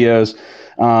great videos.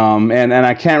 And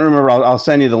I can't remember. I'll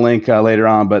send you the link later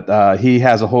on. But he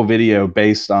has a whole video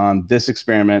based on this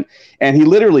experiment, and he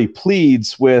literally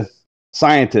pleads with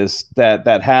scientists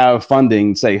that have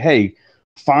funding, say, hey,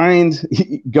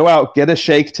 go out, get a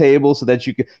shake table so that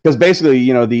you can, because basically,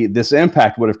 you know, this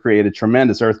impact would have created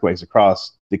tremendous earthquakes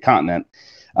across the continent.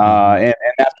 And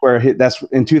that's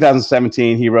in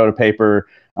 2017, he wrote a paper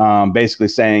basically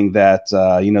saying that,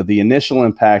 you know, the initial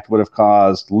impact would have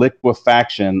caused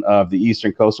liquefaction of the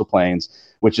eastern coastal plains,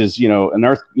 which is, you know,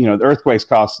 the earthquakes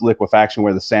cause liquefaction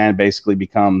where the sand basically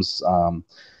becomes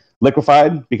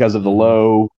liquefied because of the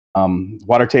low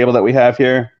water table that we have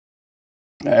here.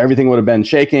 Everything would have been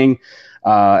shaking.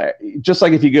 Just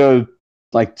like if you go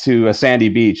like to a sandy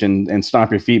beach and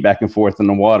stomp your feet back and forth in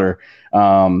the water,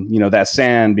 you know, that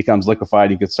sand becomes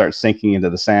liquefied. You could start sinking into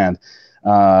the sand.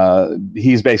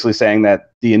 He's basically saying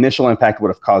that the initial impact would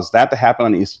have caused that to happen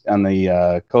on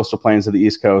the coastal plains of the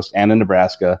East Coast and in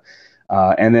Nebraska.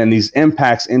 And then these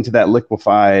impacts into that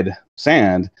liquefied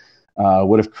sand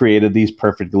would have created these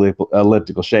perfect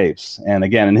elliptical shapes. And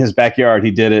again, in his backyard,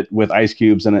 he did it with ice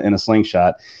cubes in a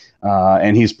slingshot.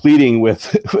 And he's pleading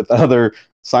with other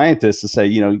scientists to say,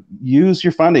 you know, use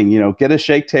your funding, you know, get a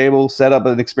shake table, set up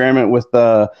an experiment with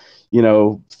you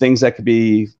know, things that can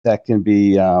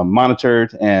be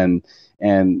monitored and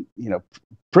you know,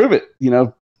 prove it. You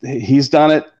know, he's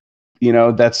done it. You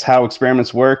know, that's how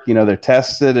experiments work. You know, they're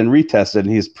tested and retested, and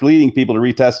he's pleading people to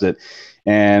retest it.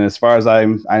 And as far as I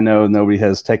know, nobody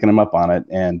has taken him up on it.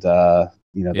 And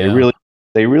you know,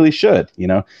 they really should. You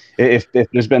know, if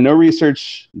there's been no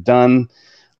research done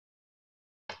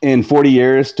in 40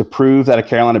 years to prove that a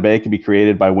Carolina Bay can be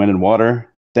created by wind and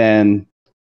water, then,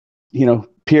 you know,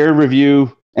 peer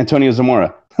review Antonio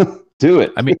Zamora. Do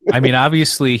it. I mean,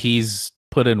 obviously he's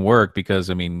put in work, because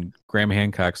I mean, Graham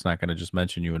Hancock's not going to just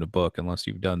mention you in a book unless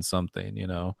you've done something, you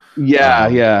know?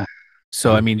 Yeah.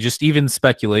 So, I mean, just even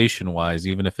speculation wise,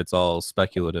 even if it's all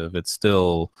speculative, it's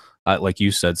still, like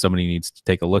you said, somebody needs to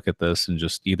take a look at this and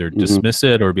just either dismiss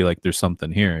it or be like, there's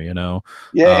something here, you know?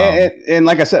 Yeah. And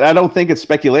like I said, I don't think it's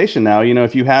speculation now. You know,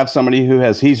 if you have somebody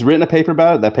he's written a paper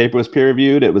about it, that paper was peer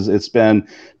reviewed. It's been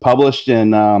published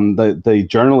in the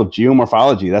Journal of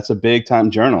Geomorphology. That's a big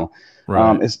time journal.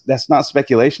 Right. That's not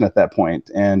speculation at that point.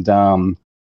 And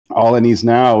all it needs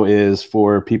now is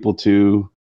for people to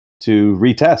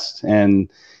retest and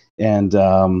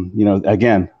you know,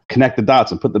 again, connect the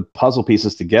dots and put the puzzle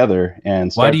pieces together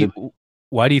and start.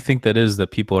 Why do you think that is,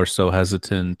 that people are so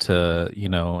hesitant to, you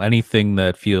know, anything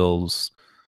that feels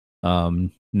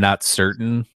not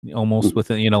certain almost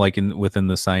within, you know, like within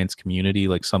the science community,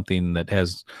 like something that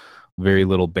has very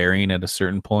little bearing at a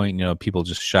certain point, you know, people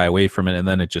just shy away from it, and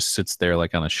then it just sits there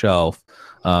like on a shelf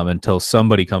until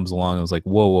somebody comes along and is like,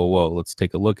 whoa, let's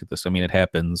take a look at this. I mean, it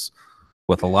happens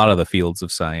with a lot of the fields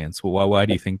of science. Well, why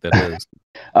do you think that is?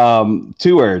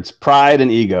 2 words: pride and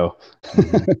ego.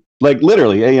 Like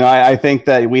literally, you know, I think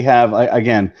that we have,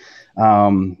 again,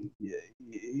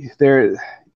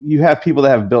 you have people that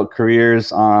have built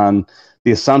careers on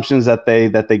the assumptions that they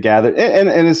gathered,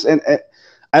 and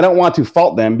I don't want to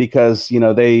fault them, because, you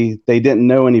know, they didn't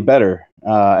know any better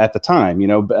at the time. You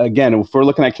know, again, if we're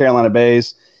looking at Carolina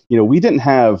Bays, you know, we didn't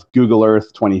have Google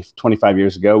Earth 25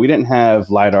 years ago. We didn't have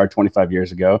LiDAR 25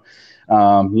 years ago.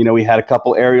 You know, we had a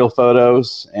couple aerial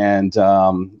photos, and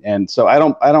so I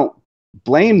don't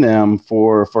blame them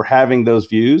for having those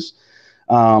views.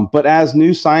 But as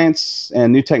new science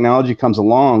and new technology comes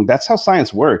along, that's how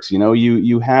science works. You know,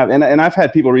 you have, and I've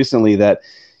had people recently that,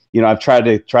 you know, I've tried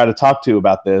to talk to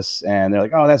about this, and they're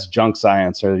like, "Oh, that's junk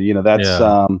science," or, you know, that's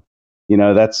you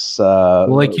know, that's well,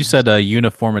 like you said,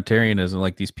 uniformitarianism.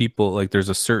 Like these people, like there's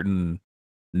a certain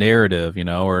narrative, you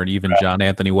know, or even John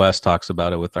Anthony West talks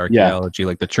about it with archaeology,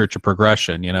 like the Church of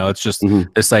Progression. You know, it's just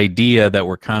this idea that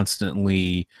we're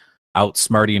constantly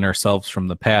outsmarting ourselves from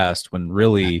the past, when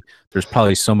really there's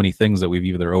probably so many things that we've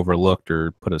either overlooked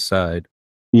or put aside.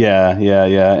 Yeah.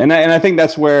 And I think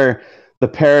that's where the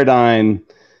paradigm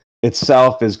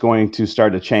itself is going to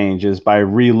start to change, is by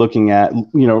re-looking at,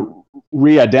 you know,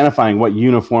 re-identifying what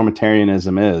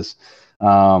uniformitarianism is.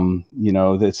 You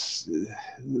know, this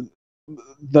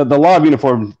the law of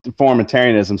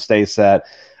uniformitarianism states that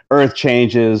Earth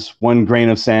changes 1 grain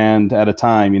of sand at a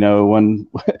time. You know,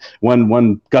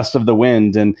 one gust of the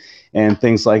wind, and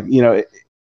things like, you know,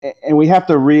 and we have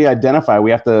to re-identify.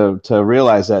 We have to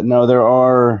realize that no, there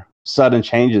are sudden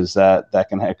changes that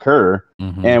can occur,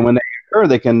 and when they occur,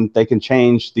 they can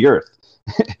change the Earth,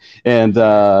 and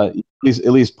at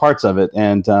least parts of it.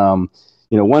 And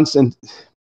you know,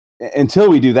 until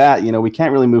we do that, you know, we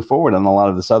can't really move forward on a lot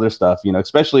of this other stuff. You know,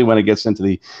 especially when it gets into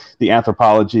the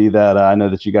anthropology that I know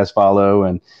that you guys follow,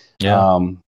 and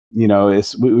you know,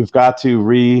 we've got to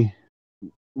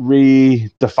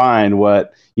redefine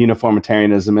what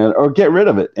uniformitarianism is, or get rid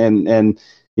of it, and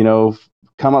you know,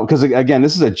 come up, because again,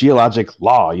 this is a geologic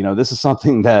law. This is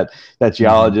something that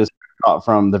geologists taught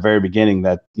from the very beginning,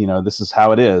 that this is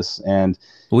how it is. And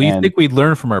think we'd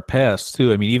learn from our past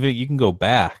too. I mean, even you can go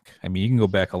back. I mean, you can go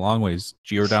back a long ways.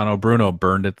 Giordano Bruno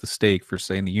burned at the stake for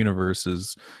saying the universe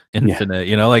is infinite.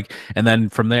 And then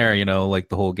from there, like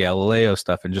the whole Galileo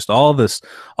stuff, and just all this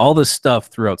stuff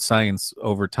throughout science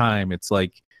over time. It's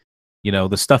like,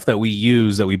 the stuff that we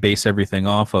use, that we base everything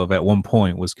off of, at one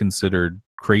point was considered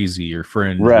crazy or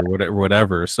fringe, right, or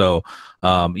whatever. So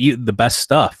the best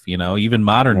stuff, even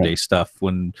modern day stuff,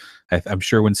 when I'm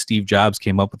sure when Steve Jobs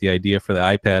came up with the idea for the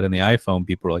iPad and the iPhone,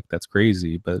 people were like, that's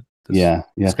crazy. But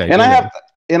this guy and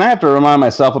I have to remind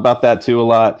myself about that too a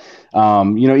lot.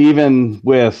 Even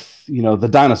with the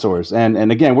dinosaurs,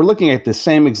 and again, we're looking at the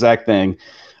same exact thing.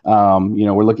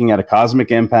 We're looking at a cosmic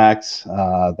impact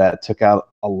that took out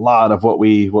a lot of what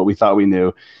we thought we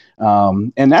knew.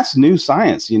 And that's new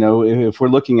science. If we're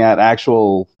looking at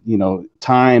actual,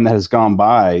 time that has gone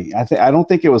by, I don't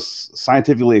think it was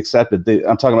scientifically accepted.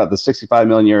 I'm talking about the 65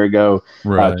 million year ago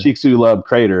Chicxulub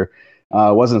crater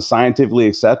wasn't scientifically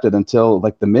accepted until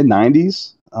like the mid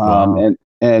 90s. And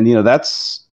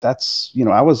that's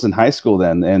I was in high school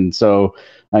then, and so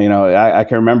I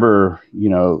can remember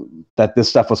that this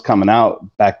stuff was coming out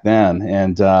back then,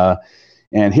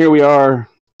 and here we are,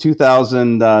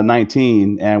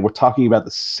 2019, and we're talking about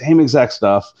the same exact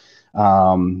stuff,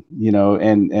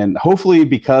 and hopefully,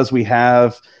 because we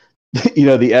have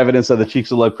the evidence of the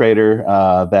Chicxulub crater,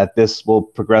 that this will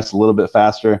progress a little bit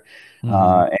faster,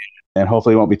 and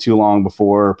hopefully it won't be too long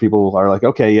before people are like,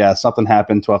 okay, yeah, something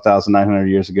happened 12,900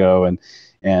 years ago,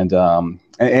 and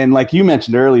like you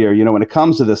mentioned earlier, when it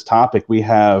comes to this topic, we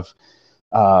have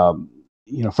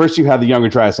first you have the Younger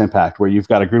Dryas impact, where you've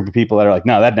got a group of people that are like,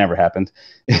 no, that never happened.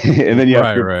 And then you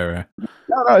have no,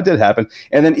 it did happen.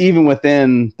 And then even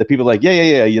within the people like,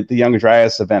 yeah, the Younger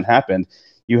Dryas event happened,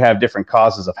 you have different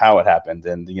causes of how it happened.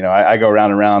 And, I go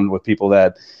around and around with people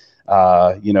that,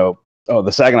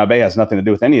 the Saginaw Bay has nothing to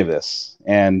do with any of this.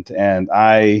 And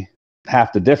I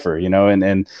have to differ,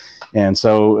 and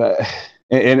so,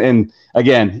 and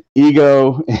again,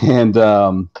 ego and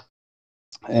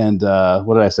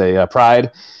what did I say?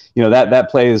 Pride, that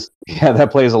plays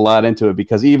a lot into it,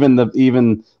 because even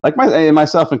like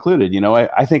myself included,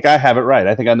 I think I have it right.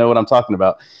 I think I know what I'm talking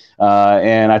about.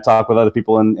 And I talk with other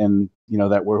people and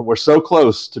that we're so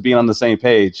close to being on the same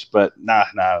page, but nah.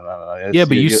 Yeah,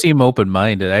 but you seem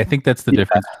open-minded. I think that's the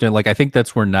difference. Like, I think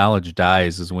that's where knowledge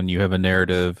dies, is when you have a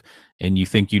narrative and you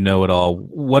think you know it all,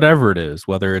 whatever it is,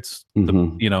 whether it's how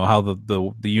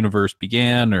the universe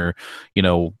began, or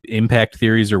impact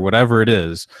theories, or whatever it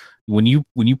is. When you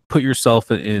put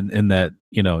yourself in that,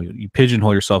 you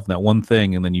pigeonhole yourself in that one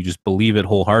thing, and then you just believe it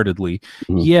wholeheartedly.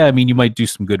 Yeah, I mean, you might do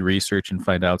some good research and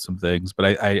find out some things,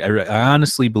 but I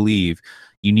honestly believe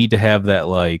you need to have that,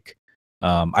 like,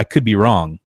 I could be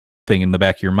wrong thing in the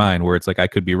back of your mind, where it's like, I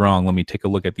could be wrong, let me take a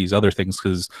look at these other things.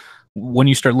 Because when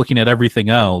you start looking at everything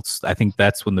else, I think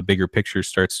that's when the bigger picture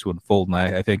starts to unfold. And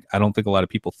I don't think a lot of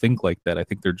people think like that. I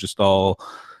think they're just it's all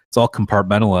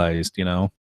compartmentalized,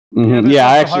 Yeah,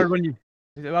 actually,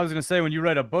 I was gonna say, when you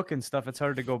write a book and stuff, it's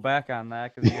hard to go back on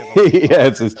that.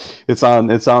 It's on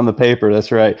the paper.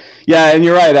 That's right. Yeah, and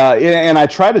you're right. And I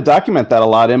try to document that a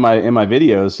lot in my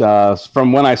videos.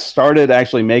 From when I started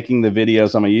actually making the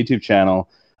videos on my YouTube channel,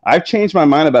 I've changed my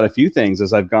mind about a few things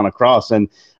as I've gone across. And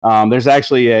there's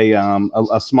actually a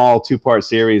small 2-part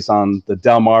series on the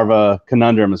Delmarva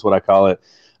conundrum, is what I call it,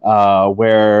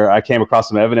 where I came across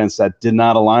some evidence that did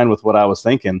not align with what I was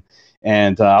thinking.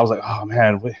 And I was like, oh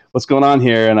man, what's going on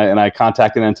here? And I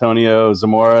contacted Antonio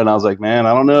Zamora, and I was like, man,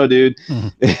 I don't know, dude.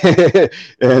 I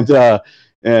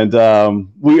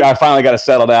finally got it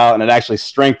settled out, and it actually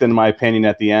strengthened my opinion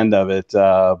at the end of it.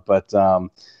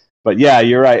 But yeah,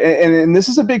 you're right. And this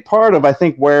is a big part of, I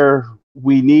think, where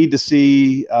we need to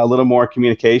see a little more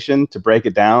communication to break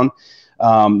it down.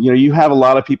 You have a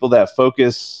lot of people that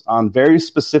focus on very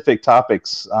specific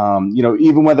topics,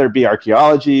 even whether it be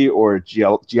archaeology or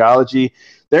geology,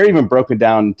 they're even broken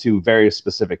down to various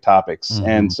specific topics.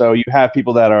 And so you have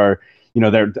people that are,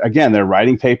 they're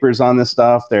writing papers on this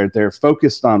stuff. They're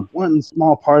focused on one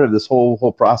small part of this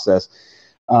whole process.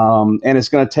 And it's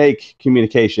going to take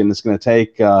communication. It's going to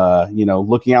take,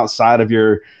 looking outside of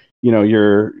your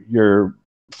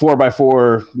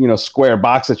 4x4, square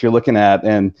box that you're looking at,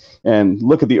 and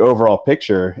look at the overall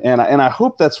picture. And I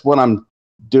hope that's what I'm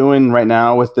doing right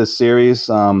now with this series.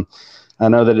 I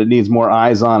know that it needs more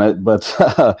eyes on it, but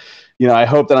I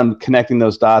hope that I'm connecting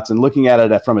those dots and looking at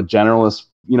it from a generalist.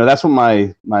 That's what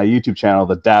my YouTube channel,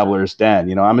 The Dabbler's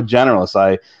Den. I'm a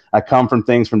generalist. I come from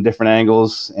things from different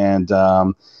angles, and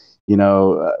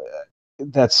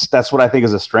that's what I think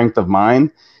is a strength of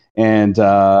mine. And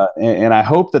I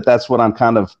hope that that's what I'm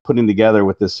kind of putting together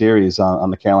with this series on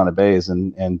the Carolina Bays,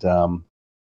 and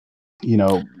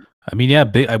I mean,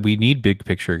 yeah, we need big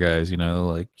picture guys,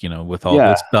 with all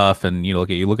this stuff. And you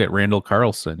look at Randall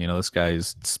Carlson. This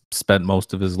guy's spent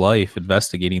most of his life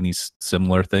investigating these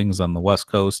similar things on the West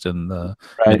Coast and the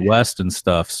Midwest and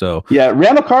stuff. So yeah,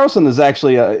 Randall Carlson is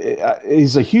actually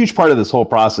he's a huge part of this whole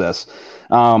process.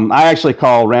 I actually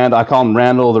call him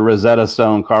Randall the Rosetta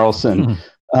Stone Carlson.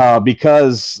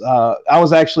 Because I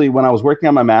was actually, when I was working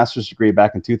on my master's degree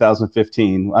back in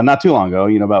 2015, not too long ago,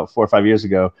 about 4 or 5 years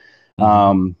ago,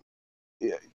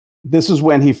 this is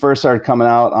when he first started coming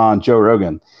out on Joe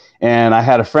Rogan. And I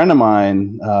had a friend of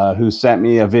mine who sent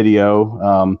me a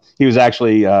video. He was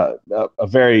actually a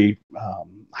very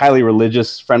highly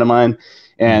religious friend of mine.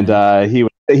 And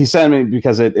he sent me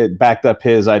because it backed up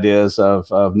his ideas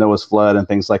of Noah's flood and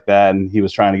things like that. And he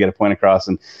was trying to get a point across.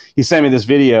 And he sent me this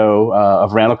video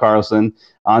of Randall Carlson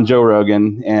on Joe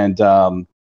Rogan. And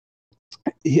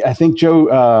I think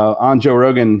on Joe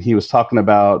Rogan, he was talking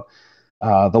about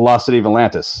the lost city of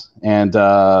Atlantis. And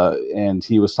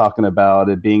he was talking about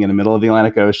it being in the middle of the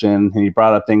Atlantic Ocean. And he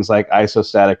brought up things like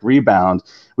isostatic rebound,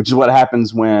 which is what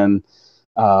happens when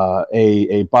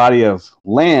a body of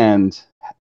land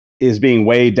is being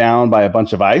weighed down by a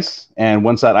bunch of ice, and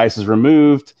once that ice is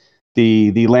removed,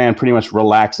 the land pretty much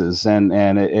relaxes and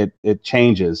it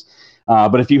changes.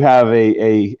 But if you have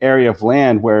a area of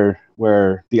land where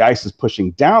the ice is pushing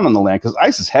down on the land, because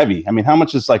ice is heavy. I mean, how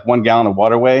much is like 1 gallon of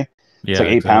water weigh? It's like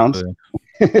 8 pounds.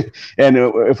 And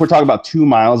if we're talking about 2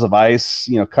 miles of ice,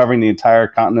 covering the entire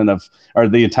continent or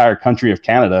the entire country of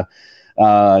Canada,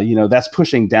 that's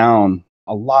pushing down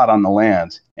a lot on the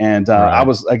land. And I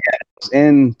was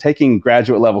in taking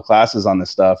graduate level classes on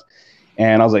this stuff,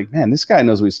 and I was like, man, this guy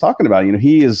knows what he's talking about.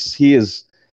 He is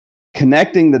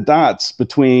connecting the dots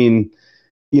between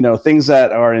things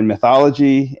that are in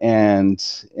mythology and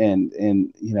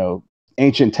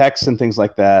ancient texts and things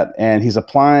like that, and he's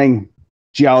applying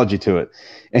geology to it.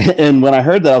 And when I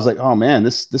heard that, I was like, oh man,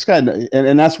 this guy,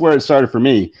 and that's where it started for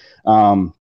me,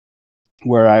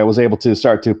 where I was able to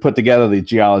start to put together the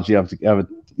geology of it,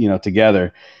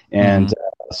 together. And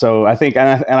so I think,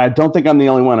 and I don't think I'm the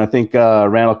only one. I think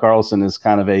Randall Carlson is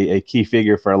kind of a key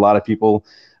figure for a lot of people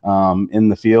in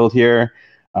the field here,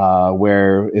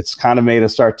 where it's kind of made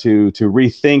us start to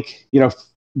rethink.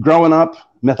 Growing up,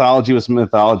 mythology was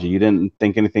mythology. You didn't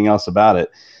think anything else about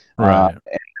it. Right.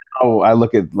 I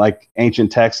look at like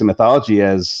ancient texts and mythology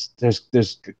as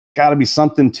there's got to be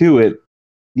something to it.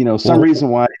 Some reason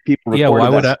why people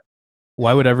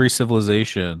why would every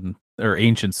civilization or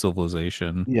ancient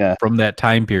civilization from that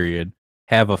time period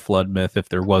have a flood myth if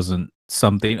there wasn't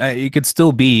something? It could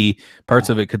still be, parts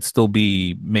of it could still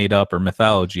be made up or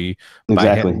mythology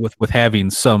with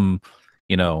having some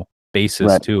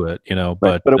basis to it,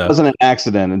 but it wasn't an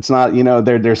accident. It's not,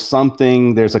 there's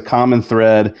something, there's a common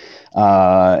thread,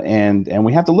 and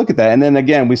we have to look at that. And then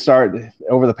again, we start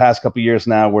over the past couple of years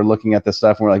now, we're looking at this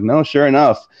stuff and we're like, no, sure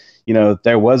enough,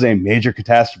 there was a major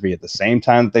catastrophe at the same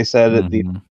time that they said that the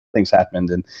things happened.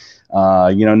 And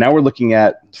now we're looking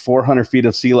at 400 feet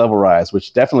of sea level rise,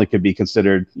 which definitely could be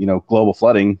considered global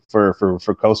flooding for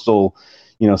coastal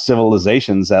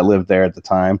civilizations that lived there at the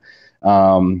time.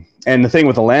 And the thing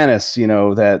with Atlantis,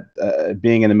 that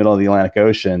being in the middle of the Atlantic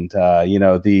Ocean,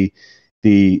 the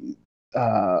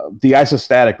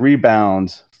isostatic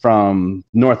rebound from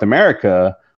North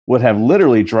America would have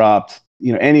literally dropped,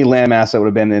 any landmass that would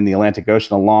have been in the Atlantic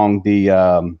Ocean along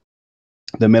the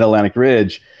Mid-Atlantic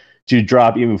Ridge to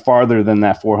drop even farther than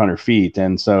that 400 feet.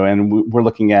 And we're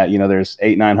looking at, there's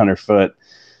 800-900 foot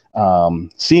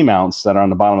seamounts that are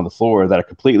on the bottom of the floor that are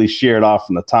completely sheared off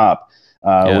from the top,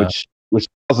 which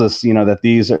tells us, that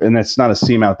these are, and it's not a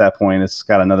seamount at that point, it's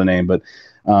got another name, but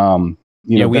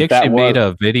we actually made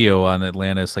a video on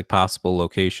Atlantis, like possible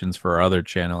locations for our other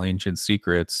channel, Ancient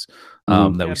Secrets,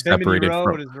 that we separated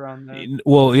from.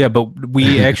 Well, yeah, but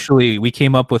we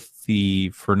came up with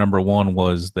for number one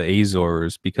was the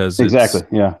Azores, because it's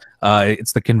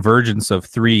the convergence of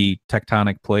 3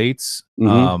 tectonic plates,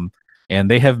 and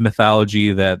they have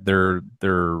mythology that they're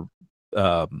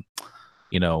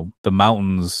the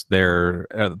mountains there,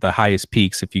 the highest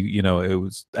peaks, if it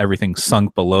was everything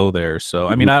sunk below there. So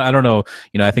I mean, I don't know,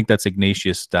 I think that's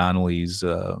Ignatius Donnelly's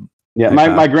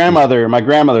my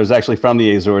grandmother is actually from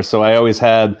the Azores, so I always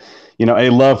had a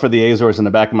love for the Azores in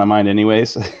the back of my mind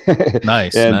anyways.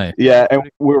 Nice. And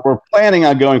we're planning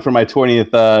on going for my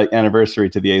 20th anniversary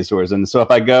to the Azores, and so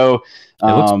if I go, it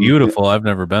looks beautiful. I've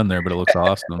never been there, but it looks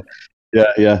awesome.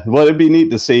 Yeah. Well, it'd be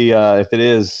neat to see if it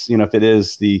is, if it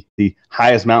is the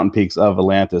highest mountain peaks of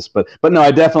Atlantis. But no,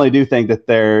 I definitely do think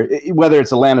that whether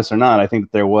it's Atlantis or not, I think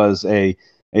that there was a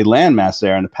landmass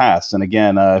there in the past. And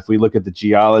again, if we look at the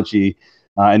geology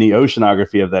and the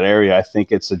oceanography of that area, I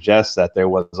think it suggests that there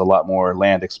was a lot more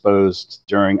land exposed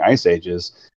during ice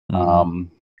ages.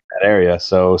 That area.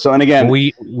 So and again,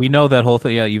 we know that whole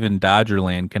thing. Yeah, even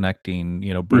Dodgerland connecting,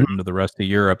 Britain to the rest of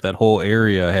Europe. That whole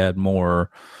area had more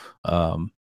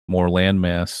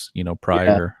landmass, prior.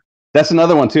 Yeah. That's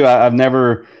another one too. I've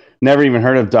never even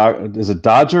heard of is it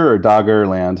Dodger or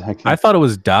Doggerland? I thought it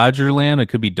was Dodgerland. It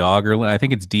could be Doggerland. I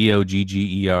think it's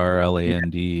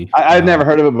Doggerland. I'd never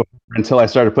heard of it before until I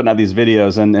started putting out these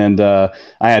videos, and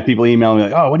I had people email me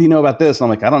like, "Oh, what do you know about this?" And I'm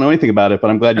like, "I don't know anything about it, but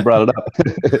I'm glad you brought it up."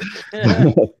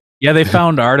 Yeah, they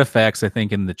found artifacts, I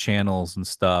think, in the channels and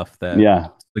stuff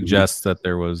that suggests that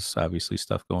there was obviously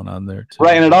stuff going on there too.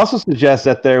 Right, and it also suggests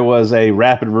that there was a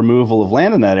rapid removal of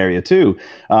land in that area too.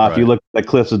 If you look at the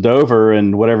cliffs of Dover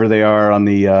and whatever they are on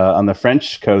the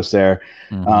French coast there,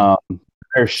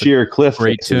 they're sheer cliff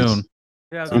great faces. Tune.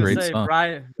 Yeah, I was going to say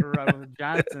Brian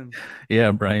Johnson.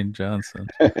 Yeah, Brian Johnson.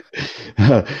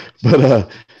 But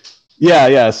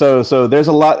yeah. So there's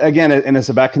a lot again, and it's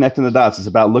about connecting the dots. It's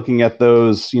about looking at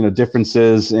those,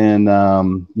 differences in,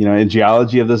 in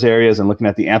geology of those areas, and looking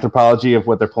at the anthropology of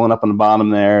what they're pulling up on the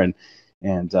bottom there,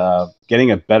 and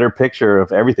getting a better picture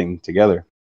of everything together.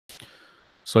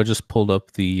 So I just pulled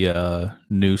up the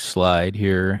new slide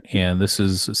here, and this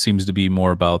seems to be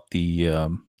more about the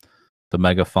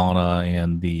megafauna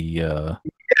and the.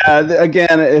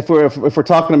 Again, if we're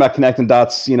talking about connecting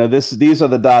dots, these are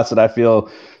the dots that I feel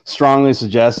strongly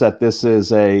suggest that this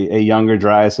is a Younger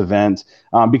Dryas event,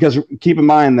 because keep in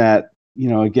mind that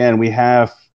again we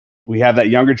have that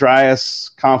Younger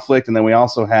Dryas conflict, and then we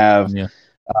also have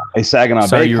a Saginaw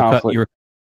Bay conflict.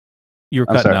 You were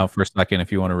cutting out for a second.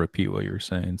 If you want to repeat what you were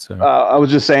saying, so I was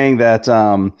just saying that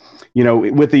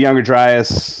with the Younger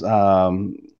Dryas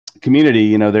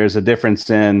community, there's a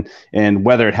difference in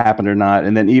whether it happened or not,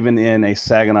 and then even in a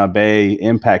Saginaw Bay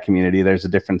impact community, there's a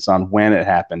difference on when it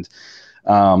happened.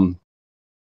 For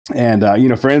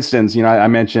instance, I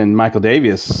mentioned Michael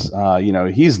Davies.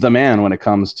 He's the man when it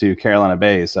comes to Carolina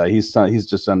Bays. He's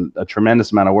just done a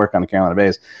tremendous amount of work on the Carolina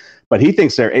Bays, but he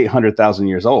thinks they're 800,000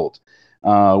 years old,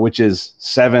 which is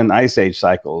 7 ice age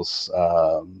cycles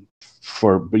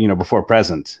before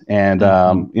present. And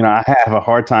I have a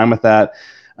hard time with that.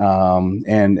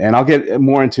 And I'll get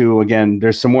more into, again,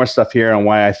 there's some more stuff here on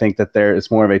why I think that it's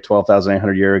more of a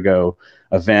 12,800 year ago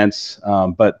event.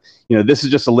 But this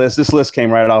is just a list. This list came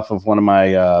right off of one of my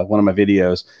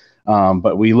videos.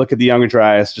 But we look at the Younger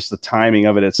Dryas, just the timing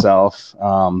of it itself.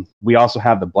 We also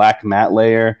have the black mat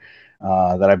layer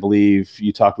that I believe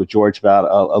you talked with George about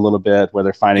a little bit, where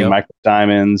they're finding micro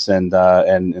diamonds and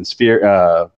carbon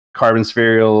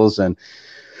spherules and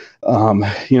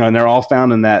and they're all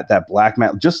found in that black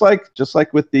mat, just like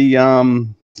with the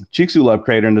Chicxulub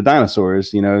crater and the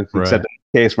dinosaurs, except in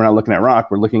this case, we're not looking at rock,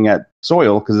 we're looking at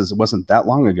soil because it wasn't that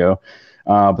long ago.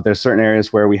 But there's certain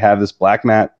areas where we have this black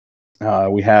mat.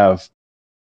 We have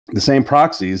the same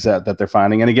proxies that they're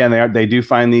finding. And again, they do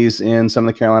find these in some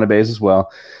of the Carolina Bays as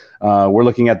well. We're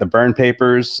looking at the burn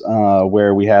papers,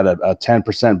 where we had a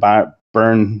 10%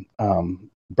 burning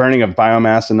of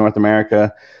biomass in North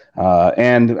America.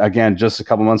 And again, just a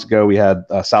couple months ago, we had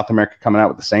South America coming out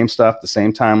with the same stuff, the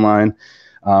same timeline.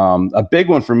 A big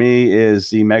one for me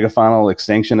is the megafaunal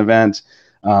extinction event.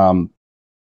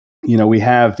 We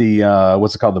have the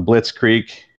what's it called, the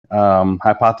Blitzkrieg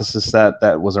hypothesis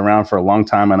that was around for a long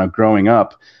time. And growing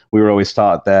up, we were always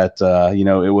taught that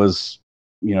it was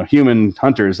human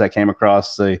hunters that came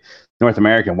across the North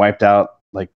America and wiped out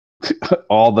like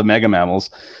all the mega mammals.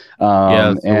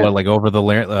 Over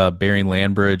the Bering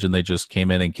Land Bridge, and they just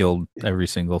came in and killed every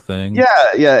single thing.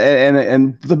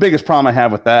 And the biggest problem I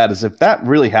have with that is if that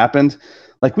really happened,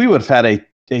 like we would have had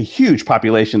a huge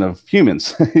population of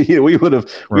humans. We would have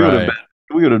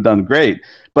done great.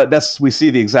 But we see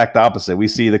the exact opposite. We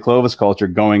see the Clovis culture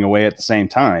going away at the same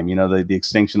time. The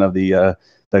extinction of the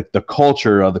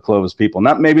culture of the Clovis people.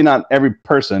 Maybe not every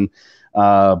person.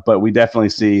 But we definitely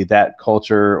see that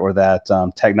culture or that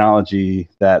technology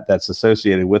that's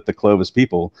associated with the Clovis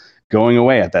people going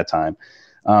away at that time.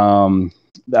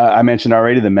 I mentioned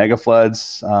already the mega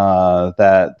floods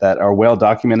that are well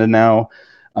documented now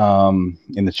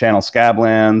in the Channel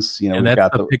Scablands. And that's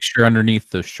got the picture underneath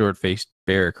the short-faced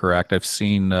bear, correct? I've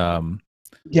seen. I've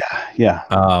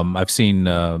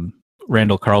seen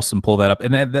Randall Carlson pull that up,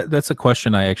 and that's a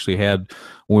question I actually had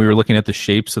when we were looking at the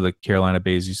shapes of the Carolina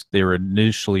Bays. They were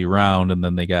initially round, and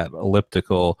then they got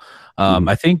elliptical.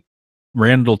 I think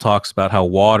Randall talks about how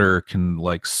water can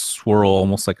like swirl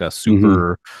almost like a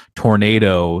super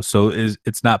tornado. So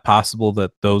it's not possible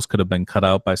that those could have been cut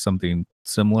out by something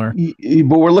similar?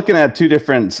 But we're looking at two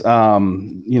different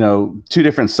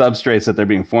substrates that they're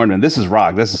being formed in. This is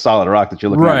rock. This is solid rock that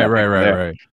you're looking at.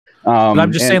 Right. But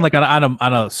I'm just saying, like I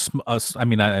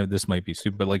mean, this might be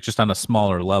stupid, but like just on a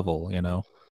smaller level, you know.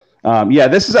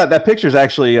 This is that picture is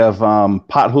actually of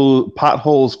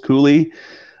Potholes Coulee,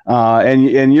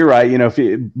 and you're right. You know,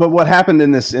 but what happened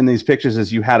in these pictures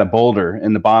is you had a boulder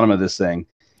in the bottom of this thing,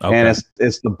 and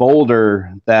it's the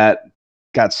boulder that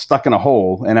got stuck in a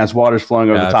hole, and as water's flowing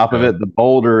over the top of it, the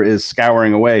boulder is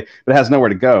scouring away, but it has nowhere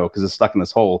to go because it's stuck in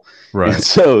this hole. Right.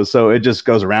 And so it just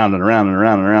goes around and around and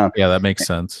around and around. Yeah, that makes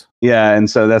sense. Yeah, and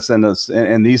so that's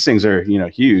and these things are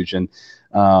huge,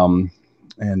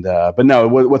 but no,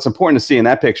 what's important to see in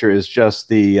that picture is just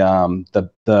the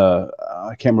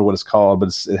I can't remember what it's called,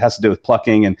 but it has to do with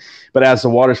plucking, but as the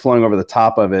water's flowing over the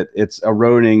top of it, it's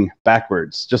eroding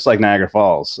backwards, just like Niagara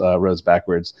Falls erodes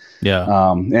backwards.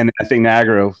 Yeah. And I think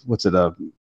Niagara,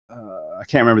 I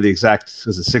can't remember the exact,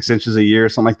 was it 6 inches a year or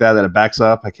something like that it backs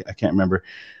up? I can't remember.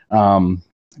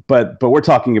 But we're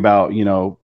talking about,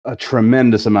 a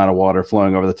tremendous amount of water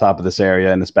flowing over the top of this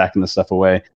area, and it's backing this stuff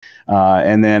away.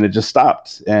 And then it just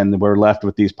stopped, and we're left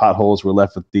with these potholes. We're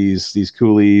left with these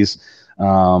coulees. But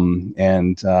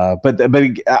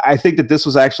I think that this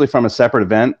was actually from a separate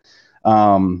event,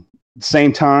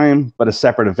 same time, but a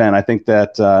separate event. I think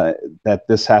that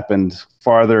this happened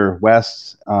farther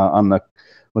west on the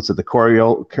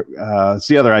Coriol. It's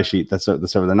the other ice sheet that's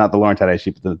over there, not the Laurentide ice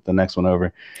sheet, but the next one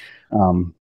over.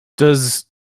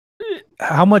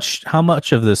 How much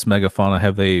of this megafauna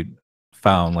have they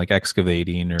found, like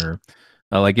excavating, or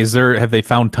have they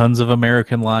found tons of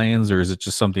American lions, or is it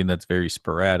just something that's very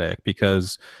sporadic?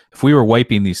 Because if we were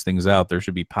wiping these things out, there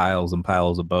should be piles and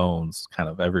piles of bones kind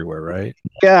of everywhere, right?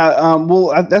 Yeah.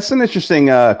 Well, that's an interesting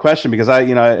question, because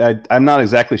I'm not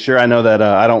exactly sure. I know that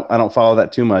I don't follow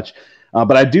that too much,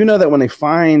 but I do know that when they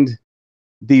find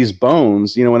these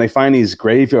bones, when they find these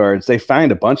graveyards, they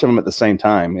find a bunch of them at the same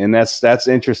time, and that's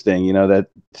interesting. That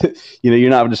you're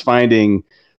not just finding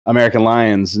American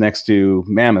lions next to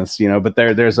mammoths, but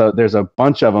there's a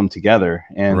bunch of them together,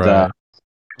 and right.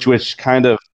 which kind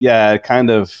of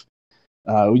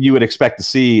you would expect to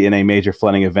see in a major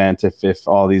flooding event if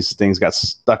all these things got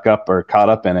stuck up or caught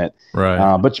up in it.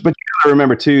 Right. But you gotta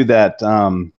remember too that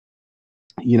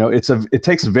it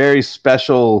takes very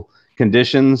special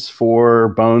conditions for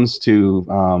bones to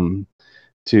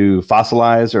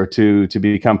fossilize or to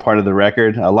become part of the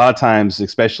record. A lot of times,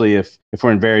 especially if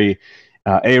we're in very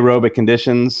aerobic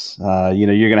conditions,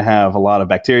 you're going to have a lot of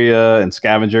bacteria and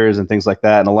scavengers and things like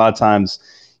that. And a lot of times,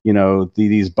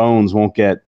 these bones won't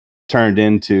get turned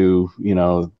into,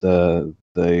 the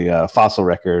fossil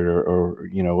record or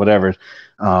whatever.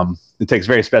 It takes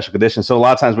very special conditions. So a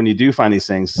lot of times when you do find these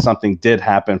things, something did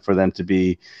happen for them to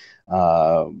be,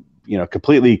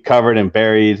 completely covered and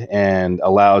buried and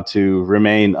allowed to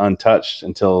remain untouched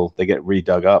until they get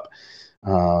redug up.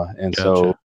 And gotcha.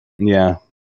 So, yeah.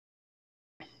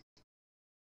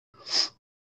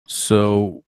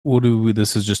 So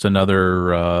this is just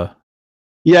another,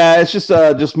 yeah, it's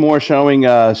just more showing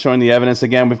the evidence.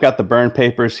 Again, we've got the burn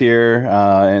papers here.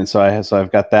 And so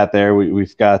I've got that there.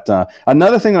 We've got,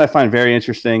 another thing that I find very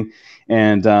interesting.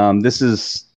 And, this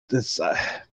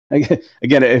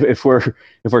again, if we're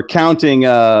counting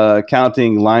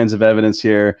lines of evidence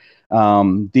here,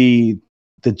 the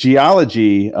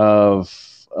geology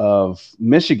of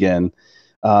Michigan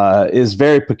is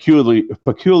very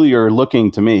peculiar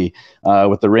looking to me,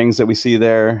 with the rings that we see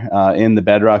there in the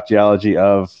bedrock geology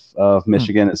of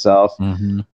Michigan itself.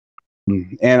 Mm-hmm.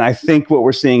 And I think what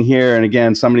we're seeing here, and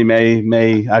again, somebody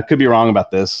may I could be wrong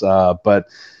about this, but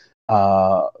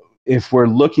if we're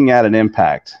looking at an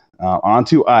impact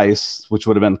onto ice, which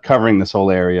would have been covering this whole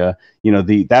area,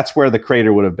 that's where the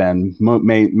crater would have been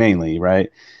mainly, right?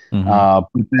 Mm-hmm.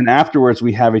 But then afterwards,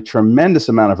 we have a tremendous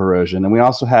amount of erosion, and we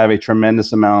also have a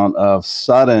tremendous amount of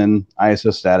sudden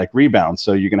isostatic rebound.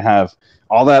 So you're going to have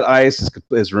all that ice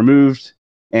is removed,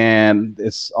 and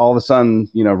it's all of a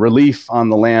sudden, relief on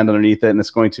the land underneath it, and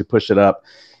it's going to push it up.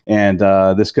 And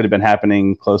this could have been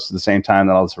happening close to the same time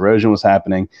that all this erosion was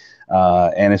happening.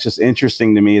 And it's just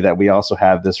interesting to me that we also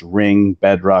have this ring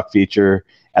bedrock feature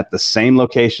at the same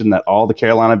location that all the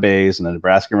Carolina bays and the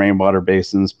Nebraska rainwater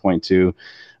basins point to.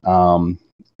 I don't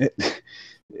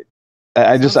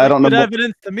know. Good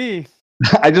evidence to me.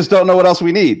 I just don't know what else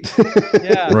we need.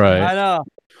 Yeah, right. I know.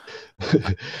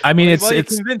 I mean, it's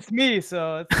convinced me,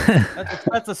 so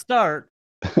that's a start.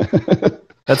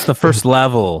 That's the first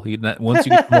level. Once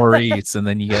you get Maurice, and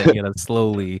then you get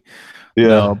slowly. Yeah.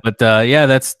 No, but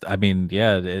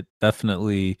it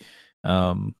definitely.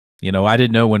 I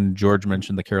didn't know when George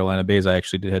mentioned the Carolina Bays. I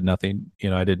actually had nothing.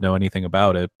 I didn't know anything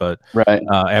about it. But right.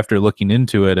 After looking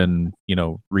into it and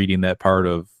reading that part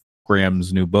of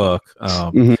Graham's new book,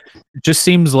 Mm-hmm. it just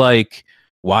seems like,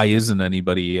 why isn't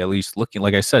anybody at least looking?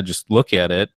 Like I said, just look at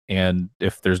it, and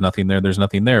if there's nothing there, there's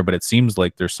nothing there. But it seems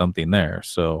like there's something there.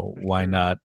 So why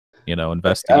not,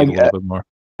 investigate a little bit more?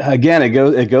 Again,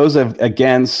 it goes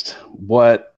against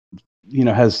what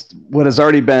has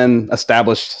already been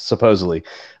established, supposedly.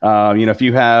 If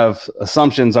you have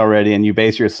assumptions already and you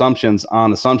base your assumptions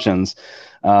on assumptions,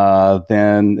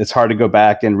 then it's hard to go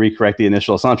back and recorrect the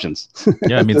initial assumptions.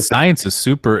 Yeah, I mean, science is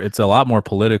it's a lot more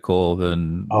political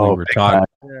than we were taught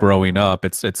growing up.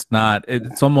 It's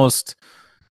almost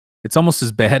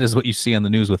as bad as what you see on the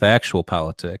news with actual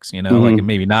politics, Mm-hmm. like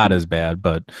maybe not as bad,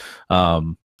 but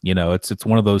it's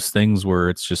one of those things where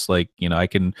it's just like,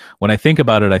 when I think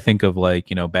about it, I think of like,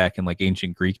 back in like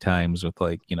ancient Greek times with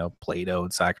like, Plato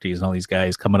and Socrates and all these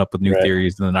guys coming up with new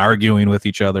theories and then arguing with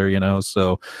each other,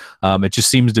 so it just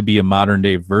seems to be a modern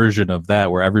day version of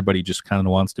that where everybody just kind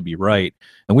of wants to be right.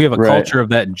 And we have a culture of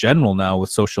that in general now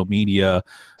with social media.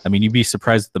 I mean, you'd be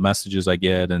surprised at the messages I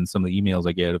get and some of the emails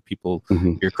I get of people,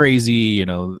 you're crazy,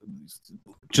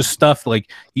 just stuff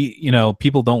like,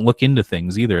 people don't look into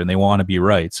things either and they want to be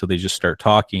right. So they just start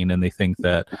talking and they think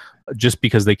that just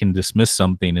because they can dismiss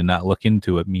something and not look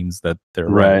into it means that they're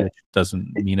right. It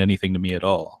doesn't mean anything to me at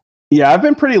all. Yeah, I've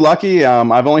been pretty lucky.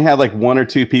 I've only had like one or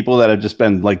two people that have just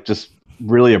been like just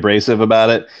really abrasive about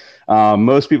it.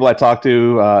 Most people I talk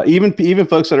to, even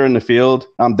folks that are in the field,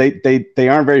 they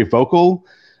aren't very vocal.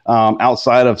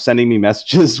 Outside of sending me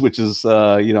messages, which is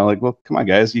like, well, come on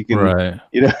guys, you can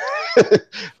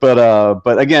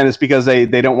but again, it's because they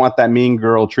don't want that mean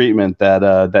girl treatment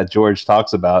that George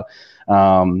talks about,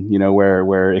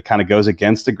 where it kind of goes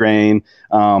against the grain.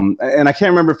 And I can't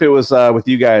remember if it was with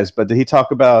you guys, but did he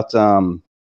talk about how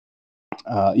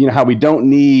we don't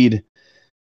need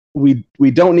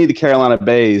the Carolina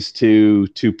Bays to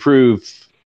prove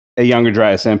a Younger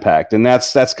Dryas impact, and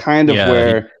that's kind of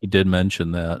where he did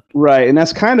mention that, right? And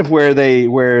that's kind of where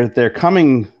they're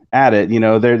coming at it.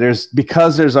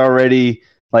 There's already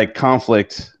like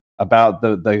conflict about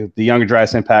the Younger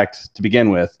Dryas impact to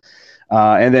begin with,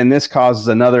 and then this causes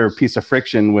another piece of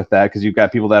friction with that because you've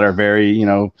got people that are very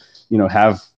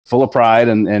have full of pride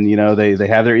and they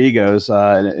have their egos,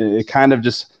 and it kind of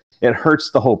just it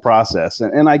hurts the whole process,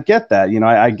 and I get that.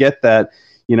 I get that.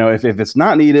 If it's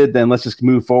not needed, then let's just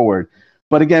move forward.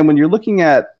 But again, when you're looking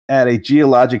at a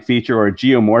geologic feature or a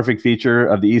geomorphic feature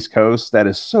of the East Coast that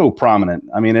is so prominent,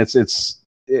 I mean,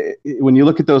 when you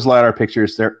look at those LiDAR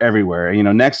pictures, they're everywhere.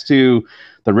 Next to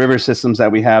the river systems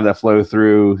that we have that flow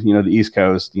through, the East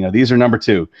Coast, these are number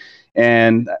two.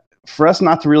 And for us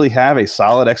not to really have a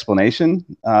solid explanation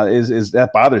is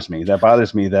that bothers me. That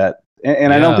bothers me.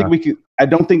 And I don't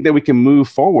think that we can move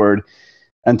forward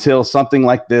until something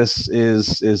like this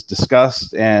is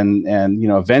discussed and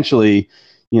eventually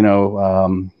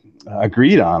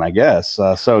agreed on, I guess.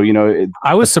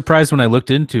 I was surprised when I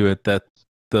looked into it that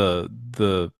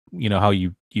the how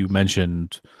you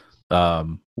mentioned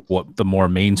what the more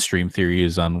mainstream theory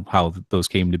is on how those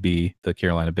came to be, the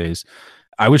Carolina Bays.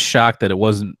 I was shocked that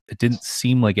it didn't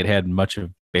seem like it had much of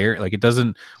like it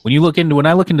doesn't, when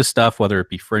I look into stuff, whether it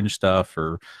be fringe stuff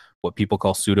or what people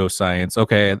call pseudoscience.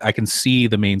 Okay, I can see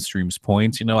the mainstream's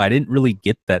points. I didn't really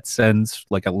get that sense,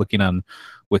 like looking on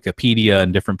Wikipedia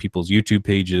and different people's YouTube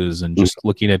pages and just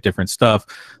looking at different stuff,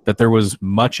 that there was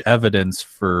much evidence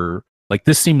for, like,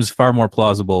 this seems far more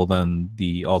plausible than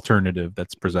the alternative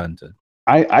that's presented.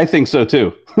 I think so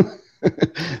too.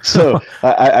 So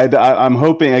I'm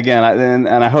hoping again,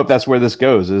 and I hope that's where this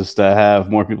goes, is to have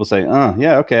more people say, "Oh,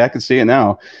 yeah, okay, I can see it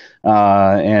now."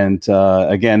 And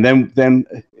again, then.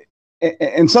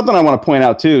 And something I want to point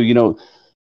out too,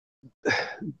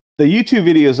 the YouTube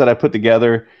videos that I put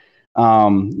together,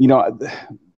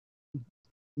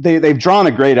 they've drawn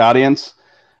a great audience,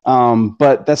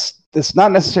 but that's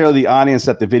not necessarily the audience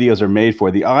that the videos are made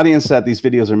for. The audience that these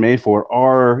videos are made for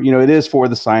it is for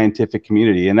the scientific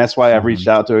community, and that's why I've reached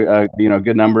out to a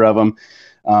good number of them.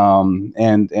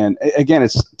 And again,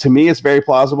 to me, it's very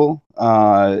plausible.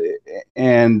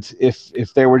 And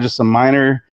if there were just some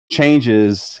minor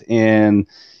changes in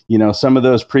some of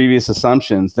those previous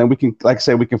assumptions, then we can, like I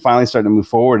said, we can finally start to move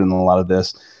forward in a lot of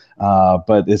this.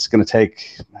 But it's going to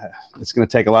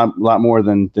take a lot more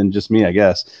than just me, I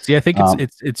guess. See, I think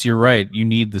it's you're right. You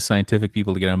need the scientific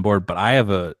people to get on board, but I have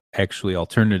a actually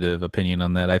alternative opinion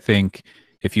on that. I think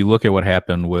if you look at what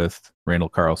happened with Randall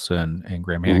Carlson and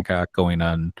Graham Hancock going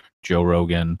on Joe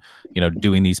Rogan,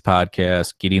 doing these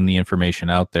podcasts, getting the information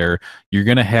out there, you're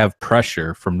going to have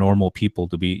pressure from normal people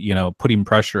to be, putting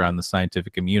pressure on the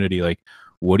scientific community. Like,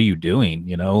 what are you doing?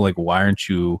 Like, why aren't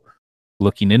you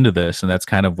looking into this? And that's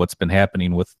kind of what's been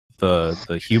happening with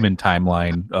the human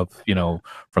timeline of,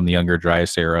 from the Younger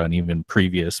Dryas era and even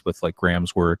previous with like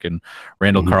Graham's work and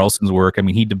Randall Carlson's work. I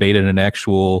mean, he debated an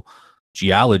actual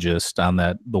geologist on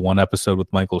the one episode with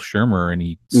Michael Shermer, and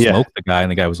he smoked the guy,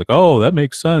 and the guy was like, "Oh, that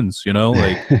makes sense,"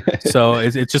 like. So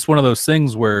it's just one of those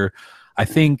things where I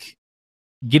think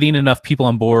getting enough people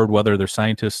on board, whether they're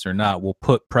scientists or not, will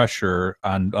put pressure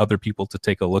on other people to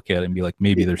take a look at it and be like,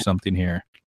 maybe there's something here.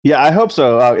 Yeah, I hope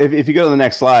so. If you go to the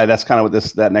next slide, that's kind of what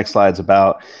that next slide's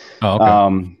about. Oh,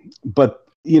 okay. But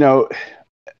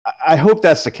I hope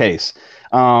that's the case.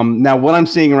 Now, what I'm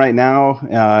seeing right now,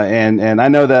 and I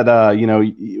know that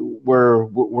we're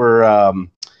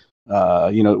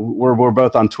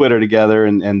both on Twitter together,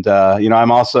 and I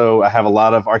have a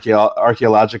lot of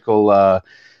archaeological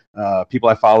people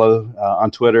I follow on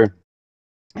Twitter,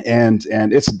 and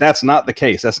that's not the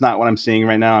case. That's not what I'm seeing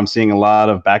right now. I'm seeing a lot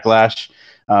of backlash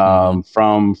from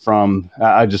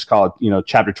I just call it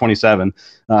chapter 27,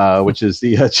 which is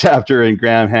the chapter in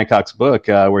Graham Hancock's book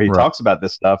where he talks about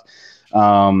this stuff.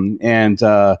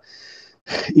 I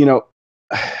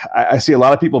see a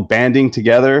lot of people banding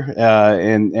together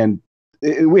and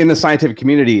in the scientific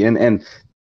community, and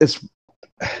it's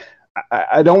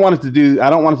I don't want it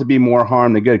to be more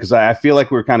harm than good, because I feel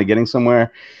like we're kind of getting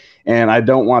somewhere. And I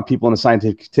don't want people in the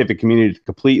scientific community to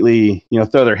completely,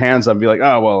 throw their hands up and be like,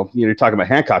 oh, well, you're talking about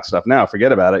Hancock stuff now,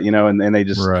 forget about it, and they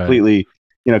just completely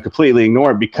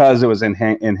ignore it because it was in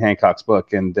Hancock's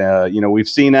book. And, we've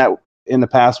seen that in the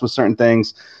past with certain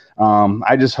things.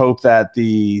 I just hope that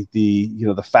the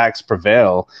facts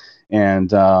prevail,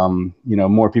 and,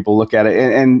 more people look at it,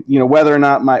 and whether or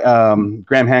not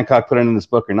Graham Hancock put it in this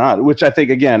book or not, which I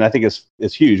think is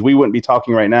huge. We wouldn't be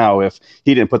talking right now if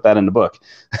he didn't put that in the book.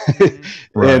 And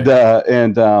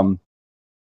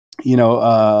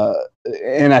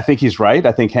I think he's right.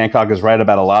 I think Hancock is right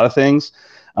about a lot of things.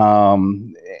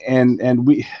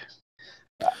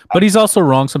 But he's also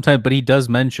wrong sometimes, but he does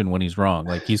mention when he's wrong.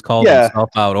 Like, he's called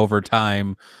himself out over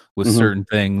time with certain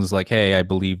things, like, hey, I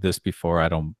believed this before, I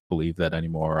don't believe that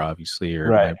anymore, obviously,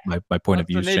 or my point of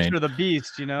view changed. The nature of the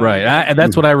beast, Right. And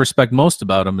that's what I respect most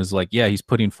about him, is like, yeah, he's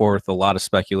putting forth a lot of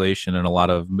speculation and a lot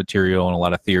of material and a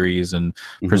lot of theories, and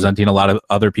presenting a lot of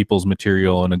other people's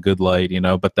material in a good light,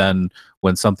 but then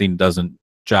when something doesn't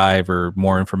jive or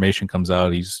more information comes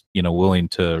out, he's willing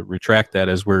to retract that,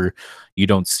 as where you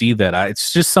don't see that.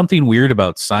 It's just something weird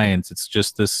about science. It's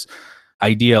just this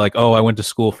idea like, oh, I went to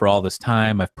school for all this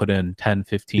time, I've put in 10,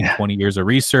 15, 20 years of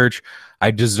research,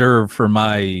 I deserve for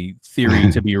my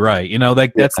theory to be right.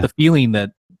 That's the feeling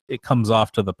that it comes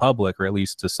off to the public, or at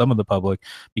least to some of the public,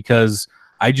 because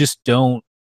I just don't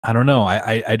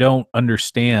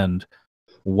understand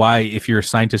why, if you're a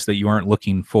scientist, that you aren't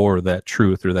looking for that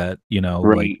truth, or that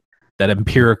like that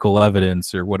empirical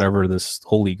evidence, or whatever, this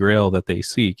holy grail that they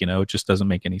seek. It just doesn't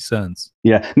make any sense.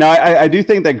 Yeah. Now, I do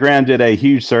think that Graham did a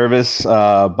huge service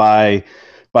by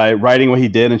writing what he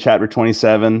did in chapter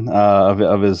 27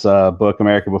 of his book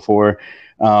America Before.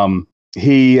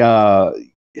 He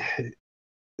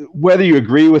whether you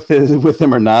agree with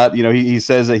him or not, he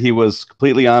says that he was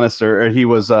completely honest, or he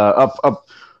was up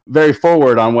very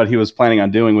forward on what he was planning on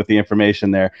doing with the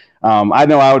information there. I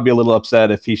know I would be a little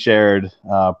upset if he shared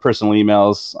personal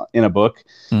emails in a book,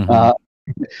 but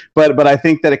I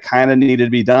think that it kind of needed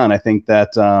to be done. I think that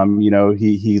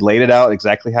he laid it out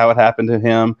exactly how it happened to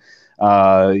him.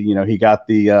 He got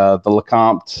the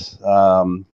Lecomte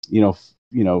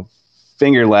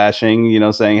finger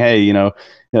lashing, saying, hey,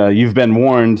 you've been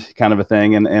warned, kind of a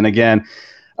thing. And again,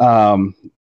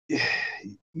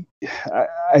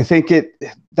 I think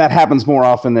that happens more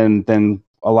often than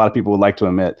a lot of people would like to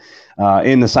admit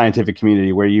in the scientific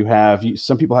community, where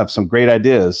some people have some great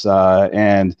ideas,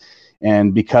 and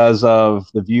because of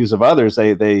the views of others,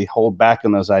 they hold back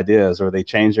on those ideas, or they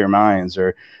change their minds.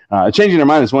 Or changing their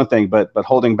mind is one thing, but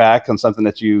holding back on something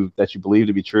that you believe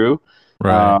to be true,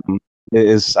 I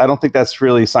don't think that's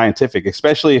really scientific,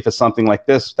 especially if it's something like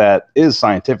this that is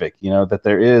scientific. That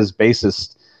there is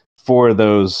basis for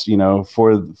those,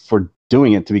 for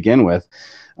doing it to begin with.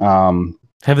 Have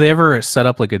they ever set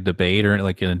up like a debate, or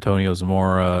like Antonio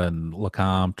Zamora and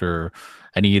Lecomte, or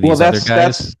any of these other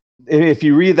guys? If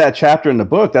you read that chapter in the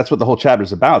book, that's what the whole chapter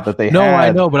is about. That they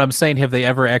I know, but I'm saying, have they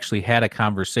ever actually had a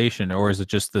conversation, or is it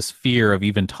just this fear of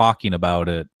even talking about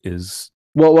it is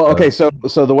Well, okay. So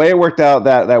the way it worked out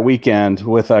that weekend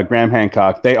with Graham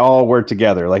Hancock, they all worked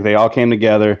together. Like they all came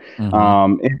together. In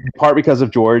part because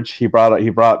of George. He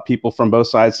brought people from both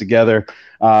sides together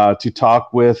to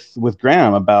talk with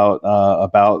Graham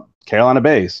about Carolina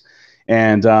Bays.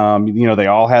 And they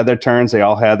all had their turns. They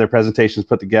all had their presentations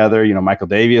put together. Michael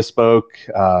Davia spoke,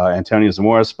 Antonio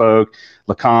Zamora spoke,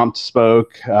 LeCompte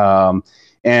spoke, and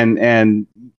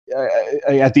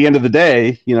at the end of the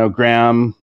day,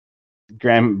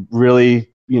 Graham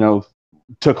really,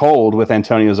 took hold with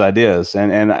Antonio's ideas,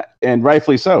 and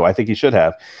rightfully so. I think he should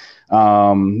have.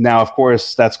 Now, of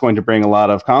course, that's going to bring a lot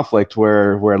of conflict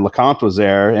where LeCompte was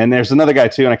there, and there's another guy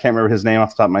too, and I can't remember his name off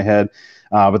the top of my head,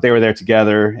 but they were there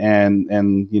together, and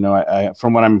I,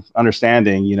 from what I'm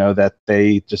understanding, that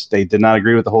they did not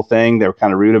agree with the whole thing. They were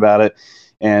kind of rude about it,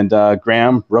 and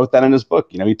Graham wrote that in his book.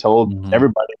 He told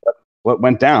everybody what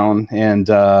went down, and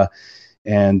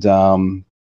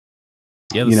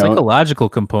yeah, the psychological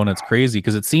component's crazy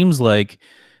because it seems like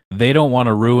they don't want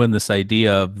to ruin this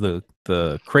idea of the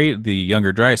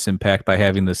Younger Dryas impact by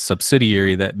having this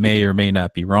subsidiary that may or may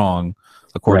not be wrong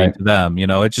according to them.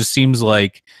 It just seems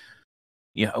like,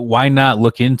 why not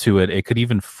look into it? It could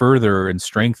even further and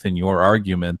strengthen your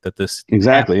argument that this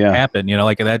happened.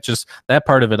 That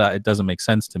part of it, it doesn't make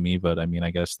sense to me. But I mean,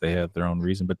 I guess they have their own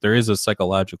reason. But there is a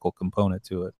psychological component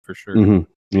to it for sure.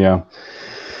 Mm-hmm. Yeah.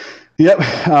 Yep.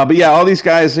 But yeah, all these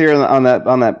guys here on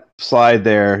that slide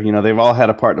there, they've all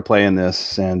had a part to play in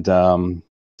this, and I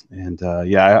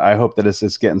hope that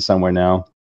it's getting somewhere now.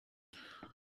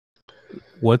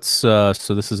 What's so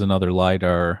this is another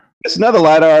LiDAR. It's another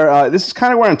LiDAR. This is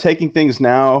kind of where I'm taking things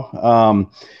now.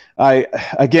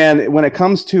 Again, when it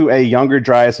comes to a Younger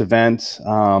Dryas event,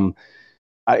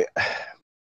 I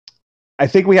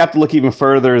think we have to look even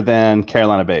further than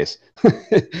Carolina Bays.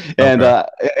 And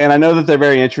I know that they're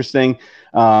very interesting.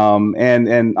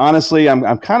 And honestly,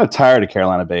 I'm kind of tired of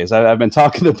Carolina Bays. I've been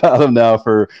talking about them now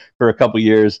for a couple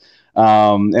years.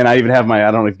 And I even have I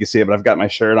don't know if you can see it, but I've got my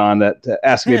shirt on that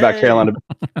asks me about Carolina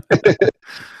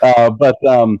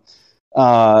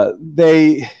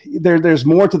Bays. There's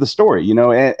more to the story,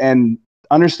 and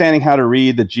understanding how to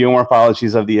read the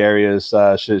geomorphologies of the areas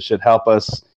should help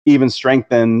us even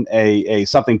strengthen a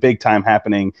something big time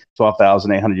happening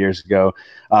 12,800 years ago.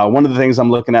 One of the things I'm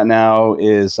looking at now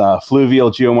is fluvial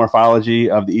geomorphology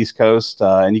of the East Coast,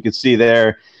 and you can see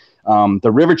there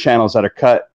the river channels that are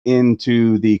cut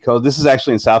into the coast. This is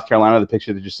actually in South Carolina, the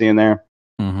picture that you're seeing there.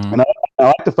 And I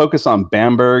like to focus on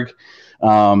Bamberg.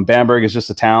 Bamberg is just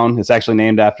a town. It's actually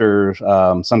named after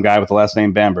some guy with the last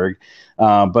name Bamberg,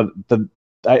 but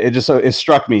it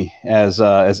struck me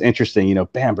as interesting.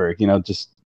 Bamberg.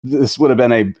 This would have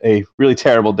been a really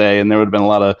terrible day, and there would have been a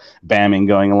lot of bamming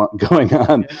going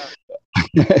on.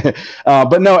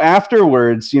 But no,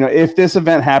 afterwards, if this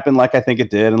event happened like I think it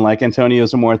did, and like Antonio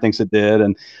Zamora thinks it did,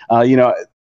 and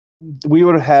we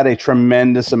would have had a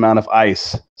tremendous amount of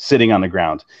ice sitting on the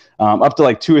ground, up to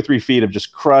like 2 or 3 feet of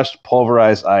just crushed,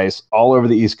 pulverized ice all over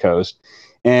the East Coast,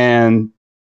 and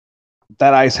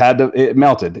that ice it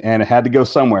melted, and it had to go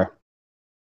somewhere.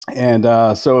 And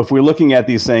so if we're looking at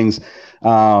these things,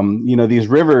 these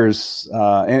rivers,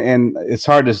 and it's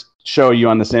hard to show you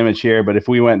on this image here, but if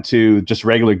we went to just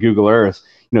regular Google Earth,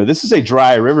 this is a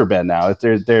dry riverbed now.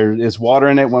 There is water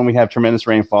in it when we have tremendous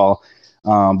rainfall,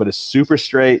 but it's super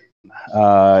straight.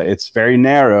 It's very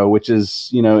narrow, which is,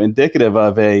 indicative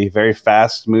of a very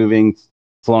fast moving,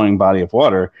 flowing body of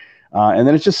water. And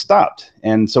then it just stopped.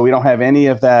 And so we don't have any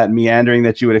of that meandering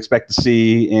that you would expect to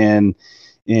see in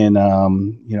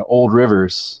old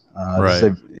rivers. Right. It's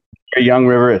a very young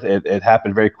river. It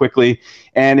happened very quickly.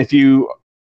 And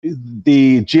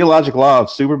the geologic law of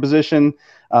superposition,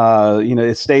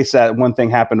 it states that one thing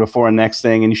happened before the next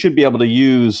thing, and you should be able to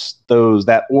use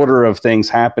that order of things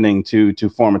happening to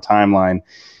form a timeline.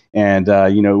 And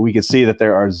we can see that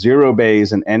there are 0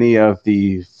 bays in any of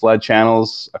the flood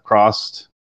channels across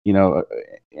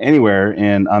anywhere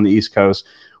on the East Coast,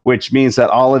 which means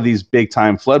that all of these big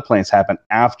time floodplains happened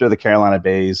after the Carolina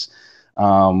Bays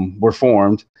were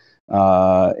formed.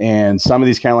 And some of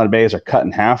these Carolina Bays are cut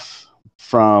in half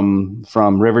from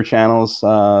river channels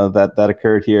that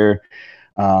occurred here.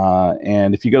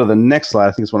 And if you go to the next slide,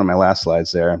 I think it's one of my last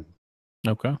slides there.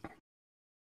 Okay.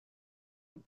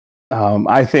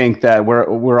 I think that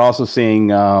we're also seeing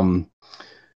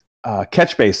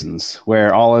catch basins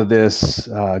where all of this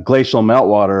glacial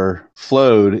meltwater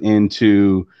flowed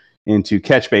into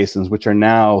catch basins, which are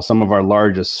now some of our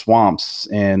largest swamps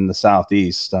in the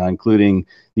Southeast, including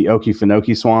the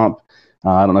Okefenokee Swamp.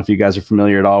 I don't know if you guys are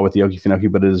familiar at all with the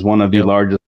Okefenokee, but it is one of the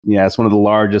largest. Yeah, it's one of the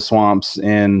largest swamps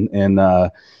in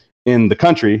the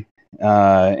country,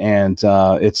 and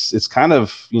it's kind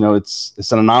of,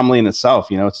 it's an anomaly in itself.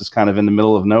 It's just kind of in the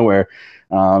middle of nowhere.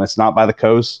 It's not by the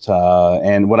coast,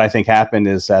 and what I think happened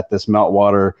is that this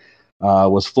meltwater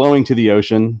was flowing to the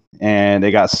ocean, and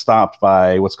it got stopped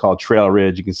by what's called Trail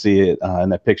Ridge. You can see it in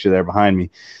that picture there behind me.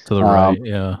 To the right,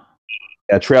 yeah.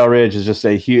 Yeah, Trail Ridge is just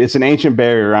it's an ancient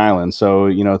barrier island. So,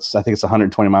 I think it's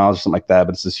 120 miles or something like that,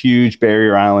 but it's this huge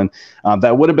barrier island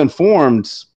that would have been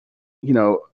formed,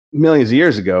 millions of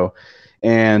years ago.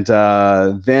 And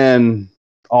then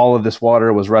all of this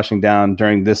water was rushing down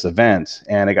during this event,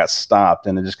 and it got stopped,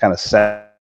 and it just kind of sat.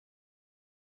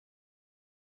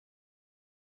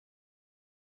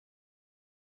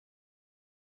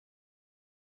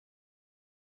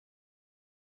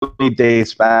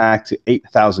 Dates back to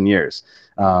 8,000 years,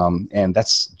 and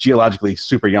that's geologically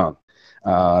super young.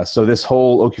 So this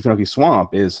whole Okefenokee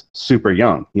Swamp is super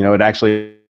young.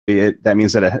 That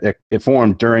means that it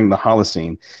formed during the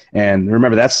Holocene. And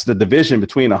remember, that's the division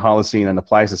between the Holocene and the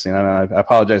Pleistocene. And I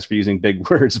apologize for using big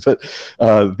words, but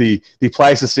the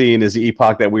Pleistocene is the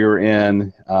epoch that we were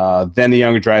in. Then the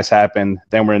Younger Dryas happened.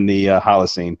 Then we're in the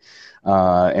Holocene.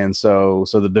 And so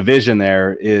the division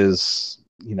there is,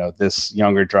 this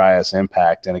Younger Dryas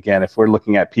impact. And again, if we're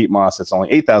looking at peat moss that's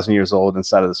only 8,000 years old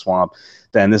inside of the swamp,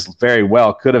 then this very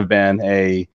well could have been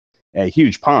a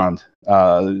huge pond,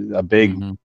 a big,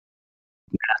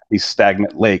 nasty,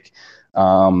 stagnant lake.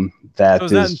 So is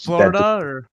that in Florida,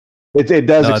 or? It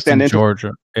does extend into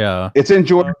Georgia. Yeah, it's in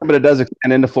Georgia, but it does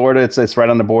extend into Florida. It's right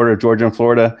on the border of Georgia and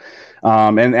Florida.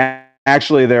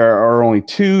 Actually, there are only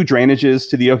two drainages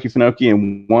to the Okefenokee,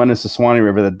 and one is the Suwannee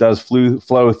River that does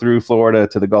flow through Florida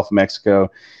to the Gulf of Mexico.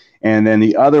 And then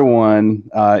the other one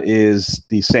is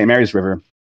the St. Mary's River,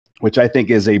 which I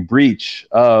think is a breach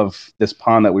of this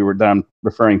pond that we were done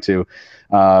referring to,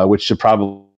 which should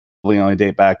probably only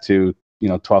date back to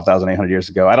 12,800 years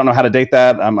ago. I don't know how to date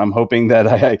that. I'm hoping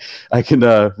that I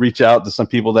can reach out to some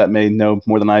people that may know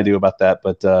more than I do about that,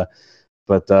 but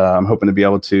I'm hoping to be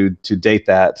able to date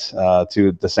that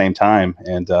to the same time.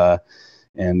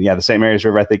 And yeah, the St. Mary's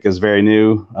River I think is very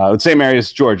new. St.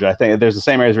 Mary's, Georgia. I think there's the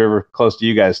St. Mary's River close to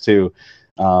you guys too.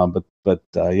 But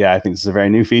yeah, I think this is a very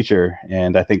new feature,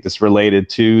 and I think this related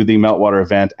to the meltwater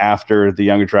event after the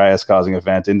Younger Dryas causing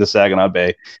event into Saginaw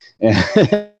Bay.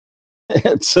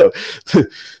 And so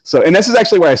and this is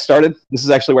actually where I started. This is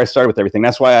actually where I started with everything.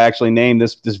 That's why I actually named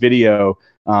this video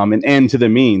an end to the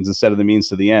means instead of the means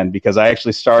to the end, because I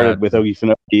actually started with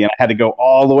Okefenokee, and I had to go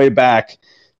all the way back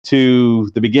to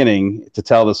the beginning to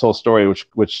tell this whole story,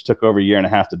 which took over a year and a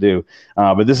half to do.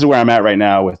 But this is where I'm at right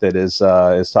now with it, is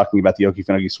talking about the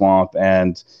Okefenokee Swamp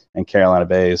and Carolina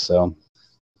Bays. So,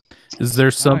 is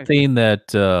there something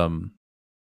that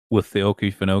with the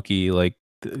Okefenokee, like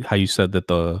how you said that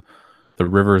the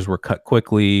rivers were cut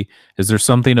quickly? Is there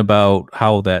something about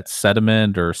how that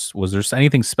sediment, or was there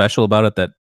anything special about it that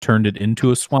turned it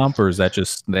into a swamp, or is that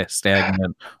just that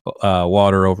stagnant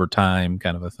water over time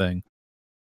kind of a thing?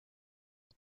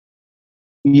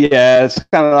 Yeah, it's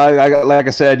kind of like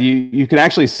I said, you can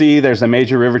actually see there's a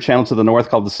major river channel to the north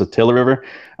called the Satilla River,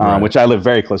 right, which I live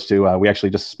very close to. We actually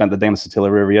just spent the day on the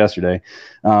Satilla River yesterday.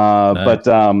 Nice. But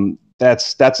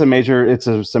that's a major. It's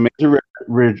a major.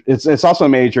 It's also a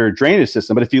major drainage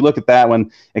system. But if you look at that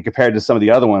one and compared to some of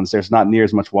the other ones, there's not near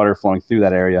as much water flowing through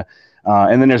that area.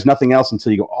 And then there's nothing else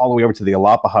until you go all the way over to the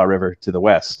Alapaha River to the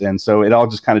west. And so it all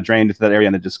just kind of drained into that area,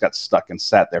 and it just got stuck and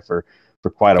sat there for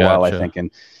quite a while, I think. And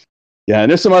yeah,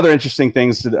 and there's some other interesting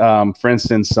things. For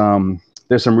instance,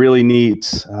 there's some really neat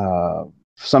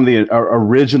some of the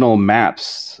original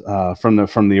maps from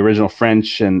the original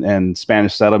French and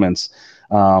Spanish settlements.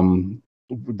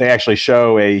 They actually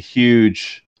show a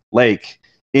huge lake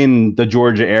in the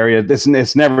Georgia area.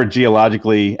 It's never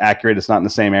geologically accurate. It's not in the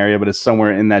same area, but it's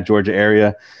somewhere in that Georgia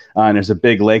area. And there's a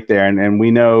big lake there. And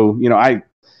we know,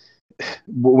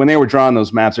 when they were drawing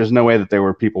those maps, there's no way that there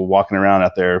were people walking around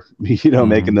out there,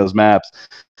 making those maps.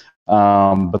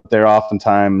 But they're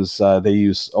oftentimes, they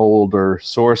use older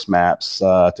source maps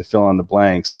to fill in the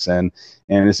blanks. And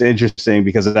it's interesting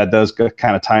because that does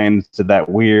kind of tie into that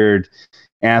weird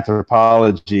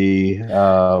anthropology.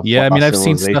 Yeah, I mean, I've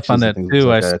seen stuff on that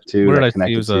too. Where did I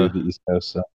see? It was the East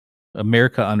Coast,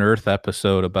 America Unearthed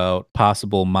episode about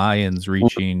possible Mayans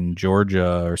reaching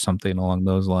Georgia or something along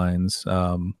those lines.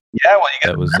 Yeah, well, you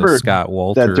got to remember Scott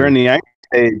Walter that during the Ice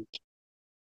Age.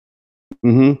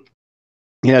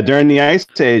 Yeah, during the Ice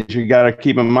Age, you got to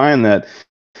keep in mind that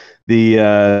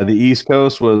the East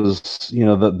Coast was,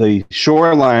 the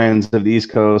shorelines of the East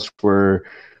Coast were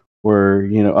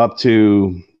up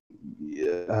to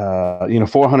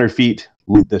 400 feet.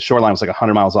 The shoreline was like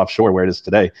 100 miles offshore where it is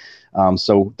today.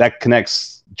 So that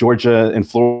connects Georgia and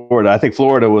Florida. I think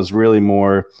Florida was really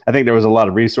more. I think there was a lot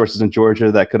of resources in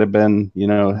Georgia that could have been,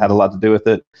 had a lot to do with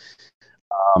it.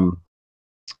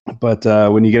 But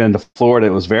when you get into Florida,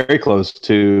 it was very close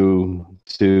to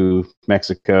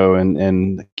Mexico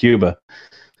and Cuba.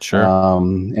 Sure.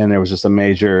 And there was just a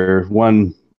major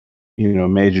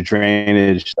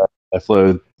drainage that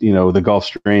flowed, the Gulf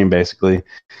Stream basically.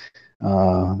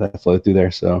 That flowed through there.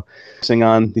 So, focusing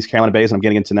on these Carolina Bays, and I'm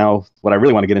getting into now. What I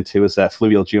really want to get into is that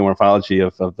fluvial geomorphology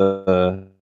of the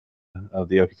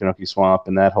Okefenokee Swamp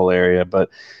and that whole area.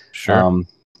 But sure,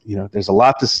 there's a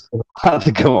lot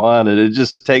to go on, and it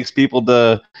just takes people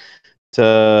to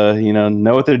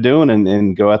know what they're doing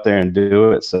and go out there and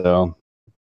do it. So,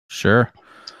 sure.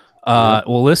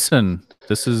 Well, listen,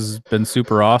 this has been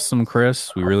super awesome,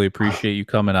 Chris. We really appreciate you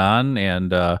coming on,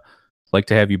 and like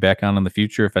to have you back on in the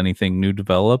future if anything new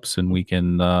develops and we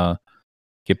can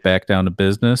get back down to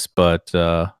business. But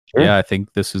sure. Yeah, I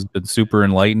think this has been super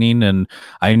enlightening, and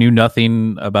I knew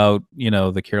nothing about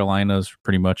the Carolinas,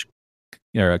 pretty much,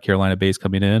 Carolina Bays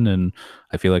coming in, and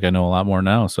I feel like I know a lot more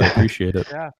now, so I appreciate it.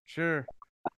 Yeah, sure.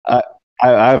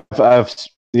 I've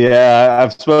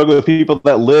spoken with people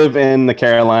that live in the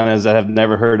Carolinas that have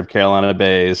never heard of Carolina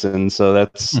Bays, and so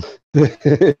that's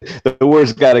the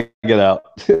word's got to get out.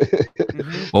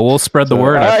 Well, we'll spread the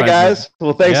word. All right, guys.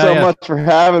 Well, thanks so much for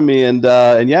having me, and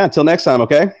until next time.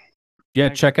 Okay. Yeah,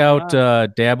 check out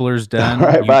Dabbler's Den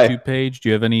YouTube page. Do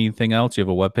you have anything else? Do you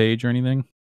have a web page or anything?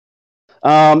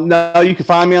 No, you can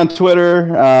find me on Twitter.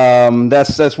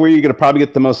 That's where you're gonna probably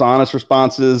get the most honest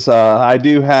responses. I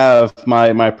do have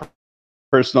my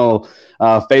personal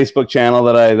Facebook channel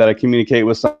that I communicate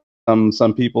with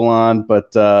some people on,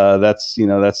 but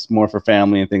that's more for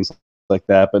family and things like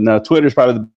that. But no, Twitter's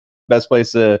probably the best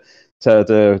place to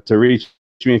reach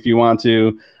me if you want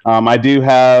to. I do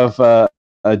have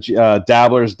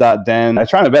dabblers.den. I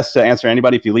try my best to answer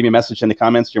anybody. If you leave me a message in the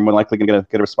comments, you're more likely gonna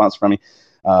get a response from me.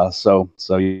 So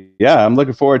yeah, I'm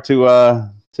looking forward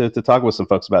to talking with some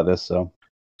folks about this. So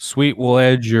sweet. We'll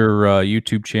add your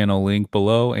YouTube channel link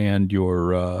below and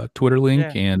your Twitter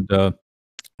link, and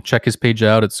check his page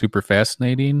out. It's super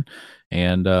fascinating.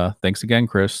 And thanks again,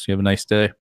 Chris. You have a nice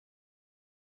day.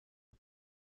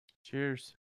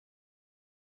 Cheers.